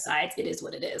doing. Besides, it is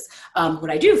what it is.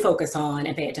 What I do focus on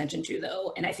and pay attention to,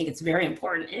 though, and I think it's very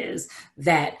important, is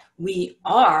that we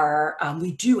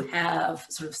do have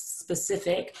sort of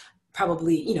specific,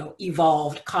 probably, you know,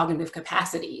 evolved cognitive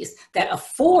capacities that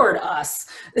afford us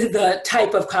the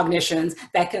type of cognitions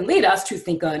that can lead us to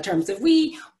think in terms of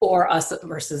we or us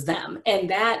versus them. And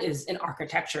that is an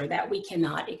architecture that we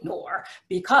cannot ignore,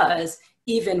 because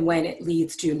even when it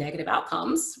leads to negative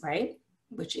outcomes, right?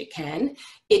 which it can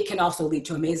also lead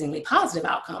to amazingly positive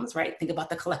outcomes, right? Think about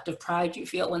the collective pride you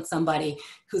feel when somebody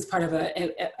who's part of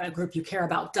a group you care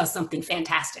about does something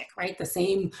fantastic, right? The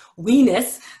same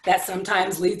we-ness that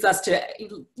sometimes leads us to,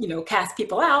 cast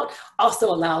people out also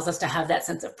allows us to have that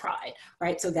sense of pride,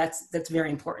 right? So that's very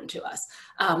important to us.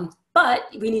 But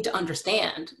we need to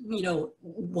understand,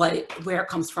 where it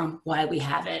comes from, why we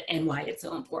have it, and why it's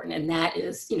so important. And that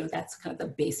is, that's kind of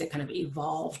the basic kind of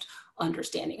evolved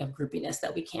understanding of groupiness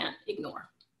that we can't ignore.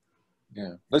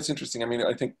 Yeah, that's interesting. I mean,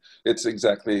 I think it's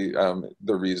exactly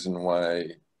the reason why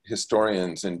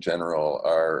historians in general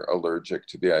are allergic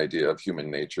to the idea of human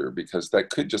nature, because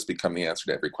that could just become the answer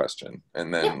to every question.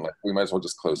 And then we might as well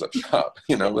just close up shop,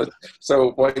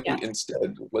 So why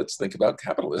instead, let's think about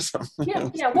capitalism.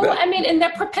 Well, I mean, and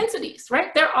their propensities,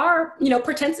 right? There are,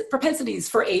 propensities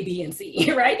for A, B, and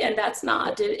C, right? And that's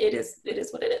not, it is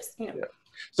what it is, Yeah.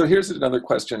 So here's another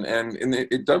question, and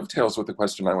it dovetails with the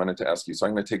question I wanted to ask you. So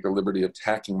I'm going to take the liberty of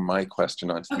tacking my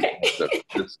question onto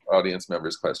this audience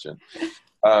member's question.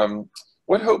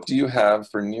 What hope do you have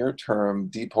for near-term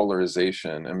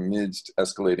depolarization amidst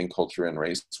escalating culture and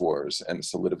race wars and the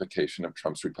solidification of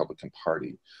Trump's Republican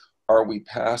Party? Are we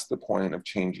past the point of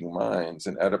changing minds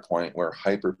and at a point where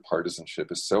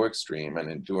hyper-partisanship is so extreme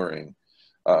and enduring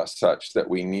such that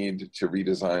we need to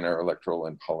redesign our electoral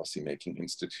and policymaking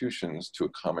institutions to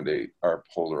accommodate our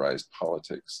polarized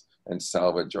politics and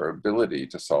salvage our ability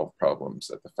to solve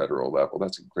problems at the federal level?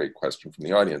 That's a great question from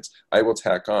the audience. I will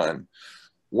tack on,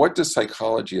 what does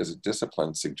psychology as a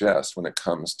discipline suggest when it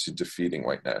comes to defeating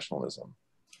white nationalism?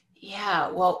 Yeah,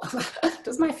 well,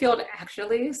 does my field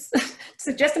actually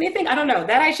suggest anything? I don't know.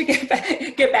 That I should get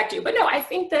back to you. But no, I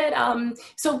think that,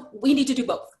 so we need to do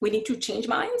both. We need to change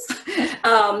minds.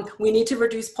 We need to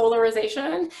reduce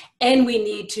polarization, and we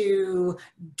need to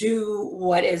do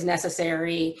what is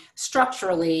necessary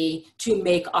structurally to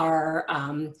make our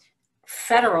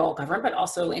federal government, but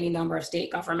also any number of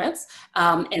state governments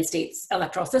and states'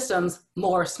 electoral systems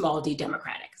more small d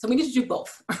democratic. So we need to do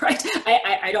both, right?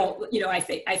 I don't, I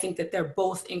think that they're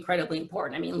both incredibly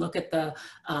important. I mean, look at the,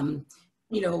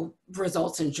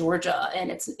 results in Georgia, and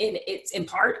it's in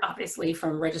part obviously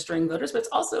from registering voters, but it's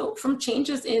also from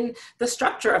changes in the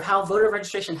structure of how voter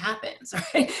registration happens,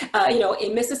 right?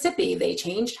 In Mississippi, they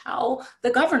changed how the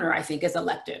governor, I think, is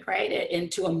elected, right,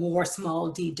 into a more small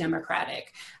d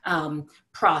democratic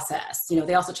process.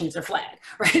 They also changed their flag,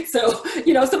 right? So,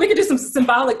 so we could do some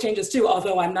symbolic changes too,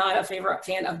 although I'm not a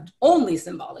fan of only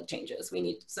symbolic changes. We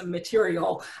need some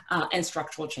material and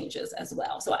structural changes as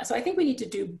well. So I think we need to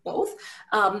do both.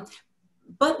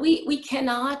 But we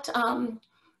cannot,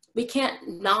 we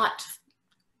can't not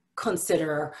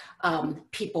consider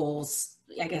people's,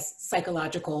 I guess,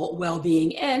 psychological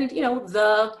well-being and,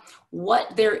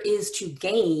 what there is to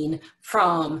gain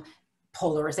from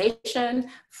polarization,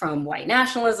 from white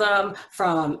nationalism,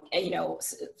 from,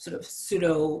 sort of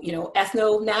pseudo,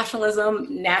 ethno-nationalism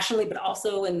nationally, but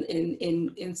also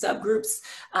in subgroups.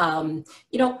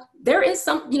 There is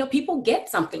some, people get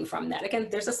something from that. Again,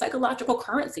 there's a psychological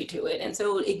currency to it. And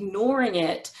so ignoring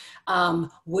it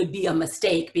would be a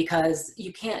mistake, because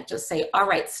you can't just say, all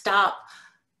right, stop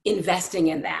investing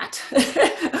in that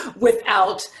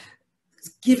without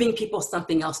giving people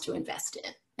something else to invest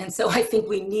in. And so I think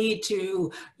we need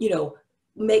to,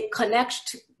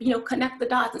 connect the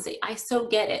dots and say, I so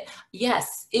get it.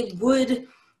 Yes,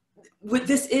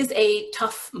 this is a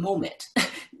tough moment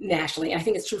nationally. And I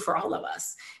think it's true for all of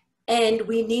us. And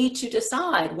we need to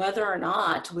decide whether or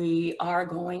not we are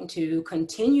going to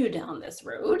continue down this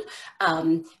road,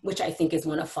 which I think is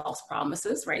one of false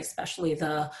promises, right? Especially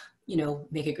the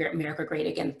Make America Great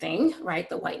Again thing, right?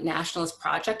 The white nationalist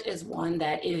project is one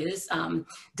that is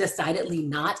decidedly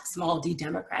not small d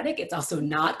democratic. It's also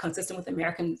not consistent with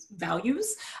American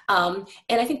values. And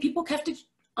I think people have to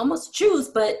almost choose,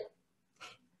 but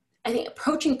I think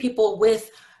approaching people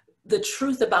with the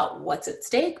truth about what's at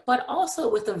stake, but also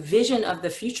with a vision of the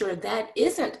future that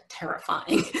isn't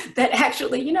terrifying, that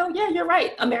actually, yeah, you're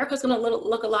right. America's gonna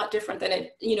look a lot different than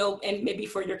it, and maybe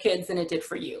for your kids than it did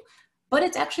for you. But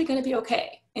it's actually going to be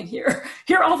okay. And here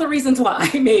are all the reasons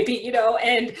why, maybe,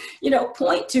 and,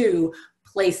 point to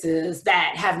places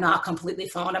that have not completely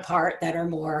fallen apart, that are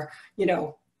more,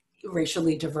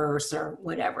 racially diverse or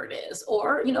whatever it is,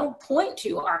 or, point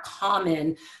to our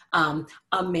common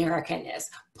Americanness,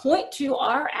 point to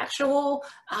our actual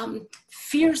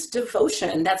fierce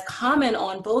devotion that's common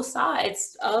on both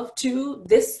sides to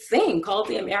this thing called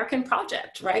the American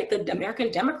project, right? The American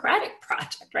Democratic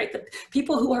Project, right? The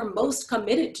people who are most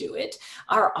committed to it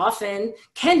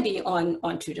can be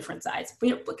on two different sides.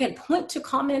 Again, point to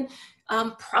common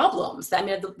problems. I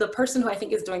mean, the person who I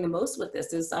think is doing the most with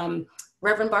this is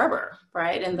Reverend Barber,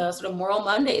 right? And the sort of Moral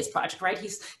Mondays project, right?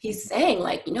 He's saying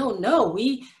like, no,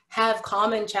 we have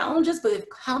common challenges, but with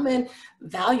common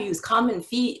values, common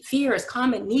fears,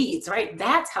 common needs, right?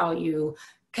 That's how you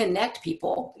connect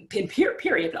people,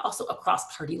 period, but also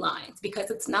across party lines, because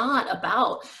it's not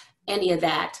about any of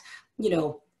that,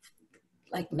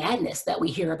 like madness that we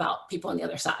hear about people on the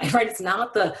other side, right? It's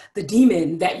not the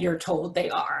demon that you're told they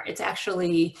are. It's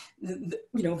actually,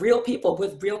 real people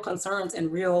with real concerns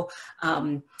and real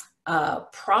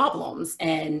problems,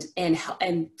 and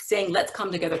saying, let's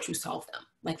come together to solve them.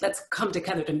 Like, let's come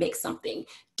together to make something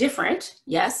different,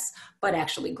 yes, but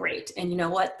actually great. And you know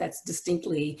what? That's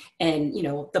distinctly, and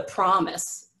the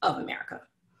promise of America.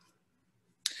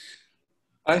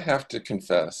 I have to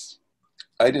confess,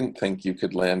 I didn't think you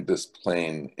could land this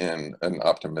plane in an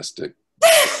optimistic,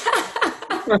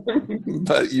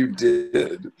 but you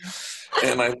did.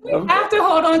 And I love have to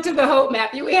hold on to the hope,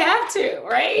 Matthew. We have to,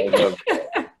 right?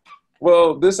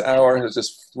 Well, this hour has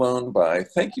just flown by.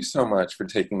 Thank you so much for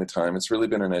taking the time. It's really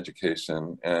been an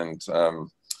education, and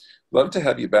love to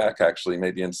have you back, actually,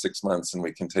 maybe in 6 months, and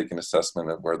we can take an assessment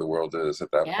of where the world is at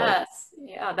that point. Yes,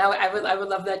 yeah, I would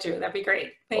love that too. That'd be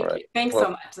great. Thank you. Thanks so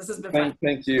much. This has been fun.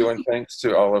 Thank you, and thanks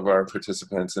to all of our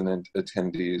participants and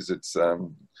attendees. It's,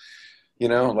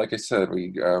 like I said,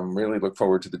 we really look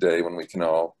forward to the day when we can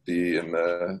all be in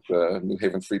the New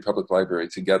Haven Free Public Library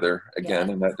together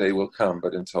again, and that day will come.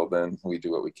 But until then, we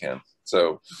do what we can.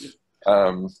 So.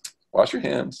 Wash your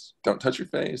hands, don't touch your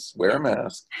face, wear a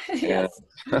mask. Yes.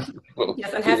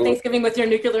 And have Thanksgiving with your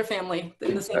nuclear family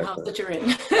in the same house that you're in.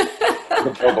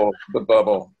 The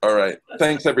bubble. All right.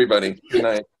 Thanks, everybody. Good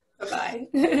night.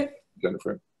 Bye-bye.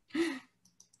 Jennifer.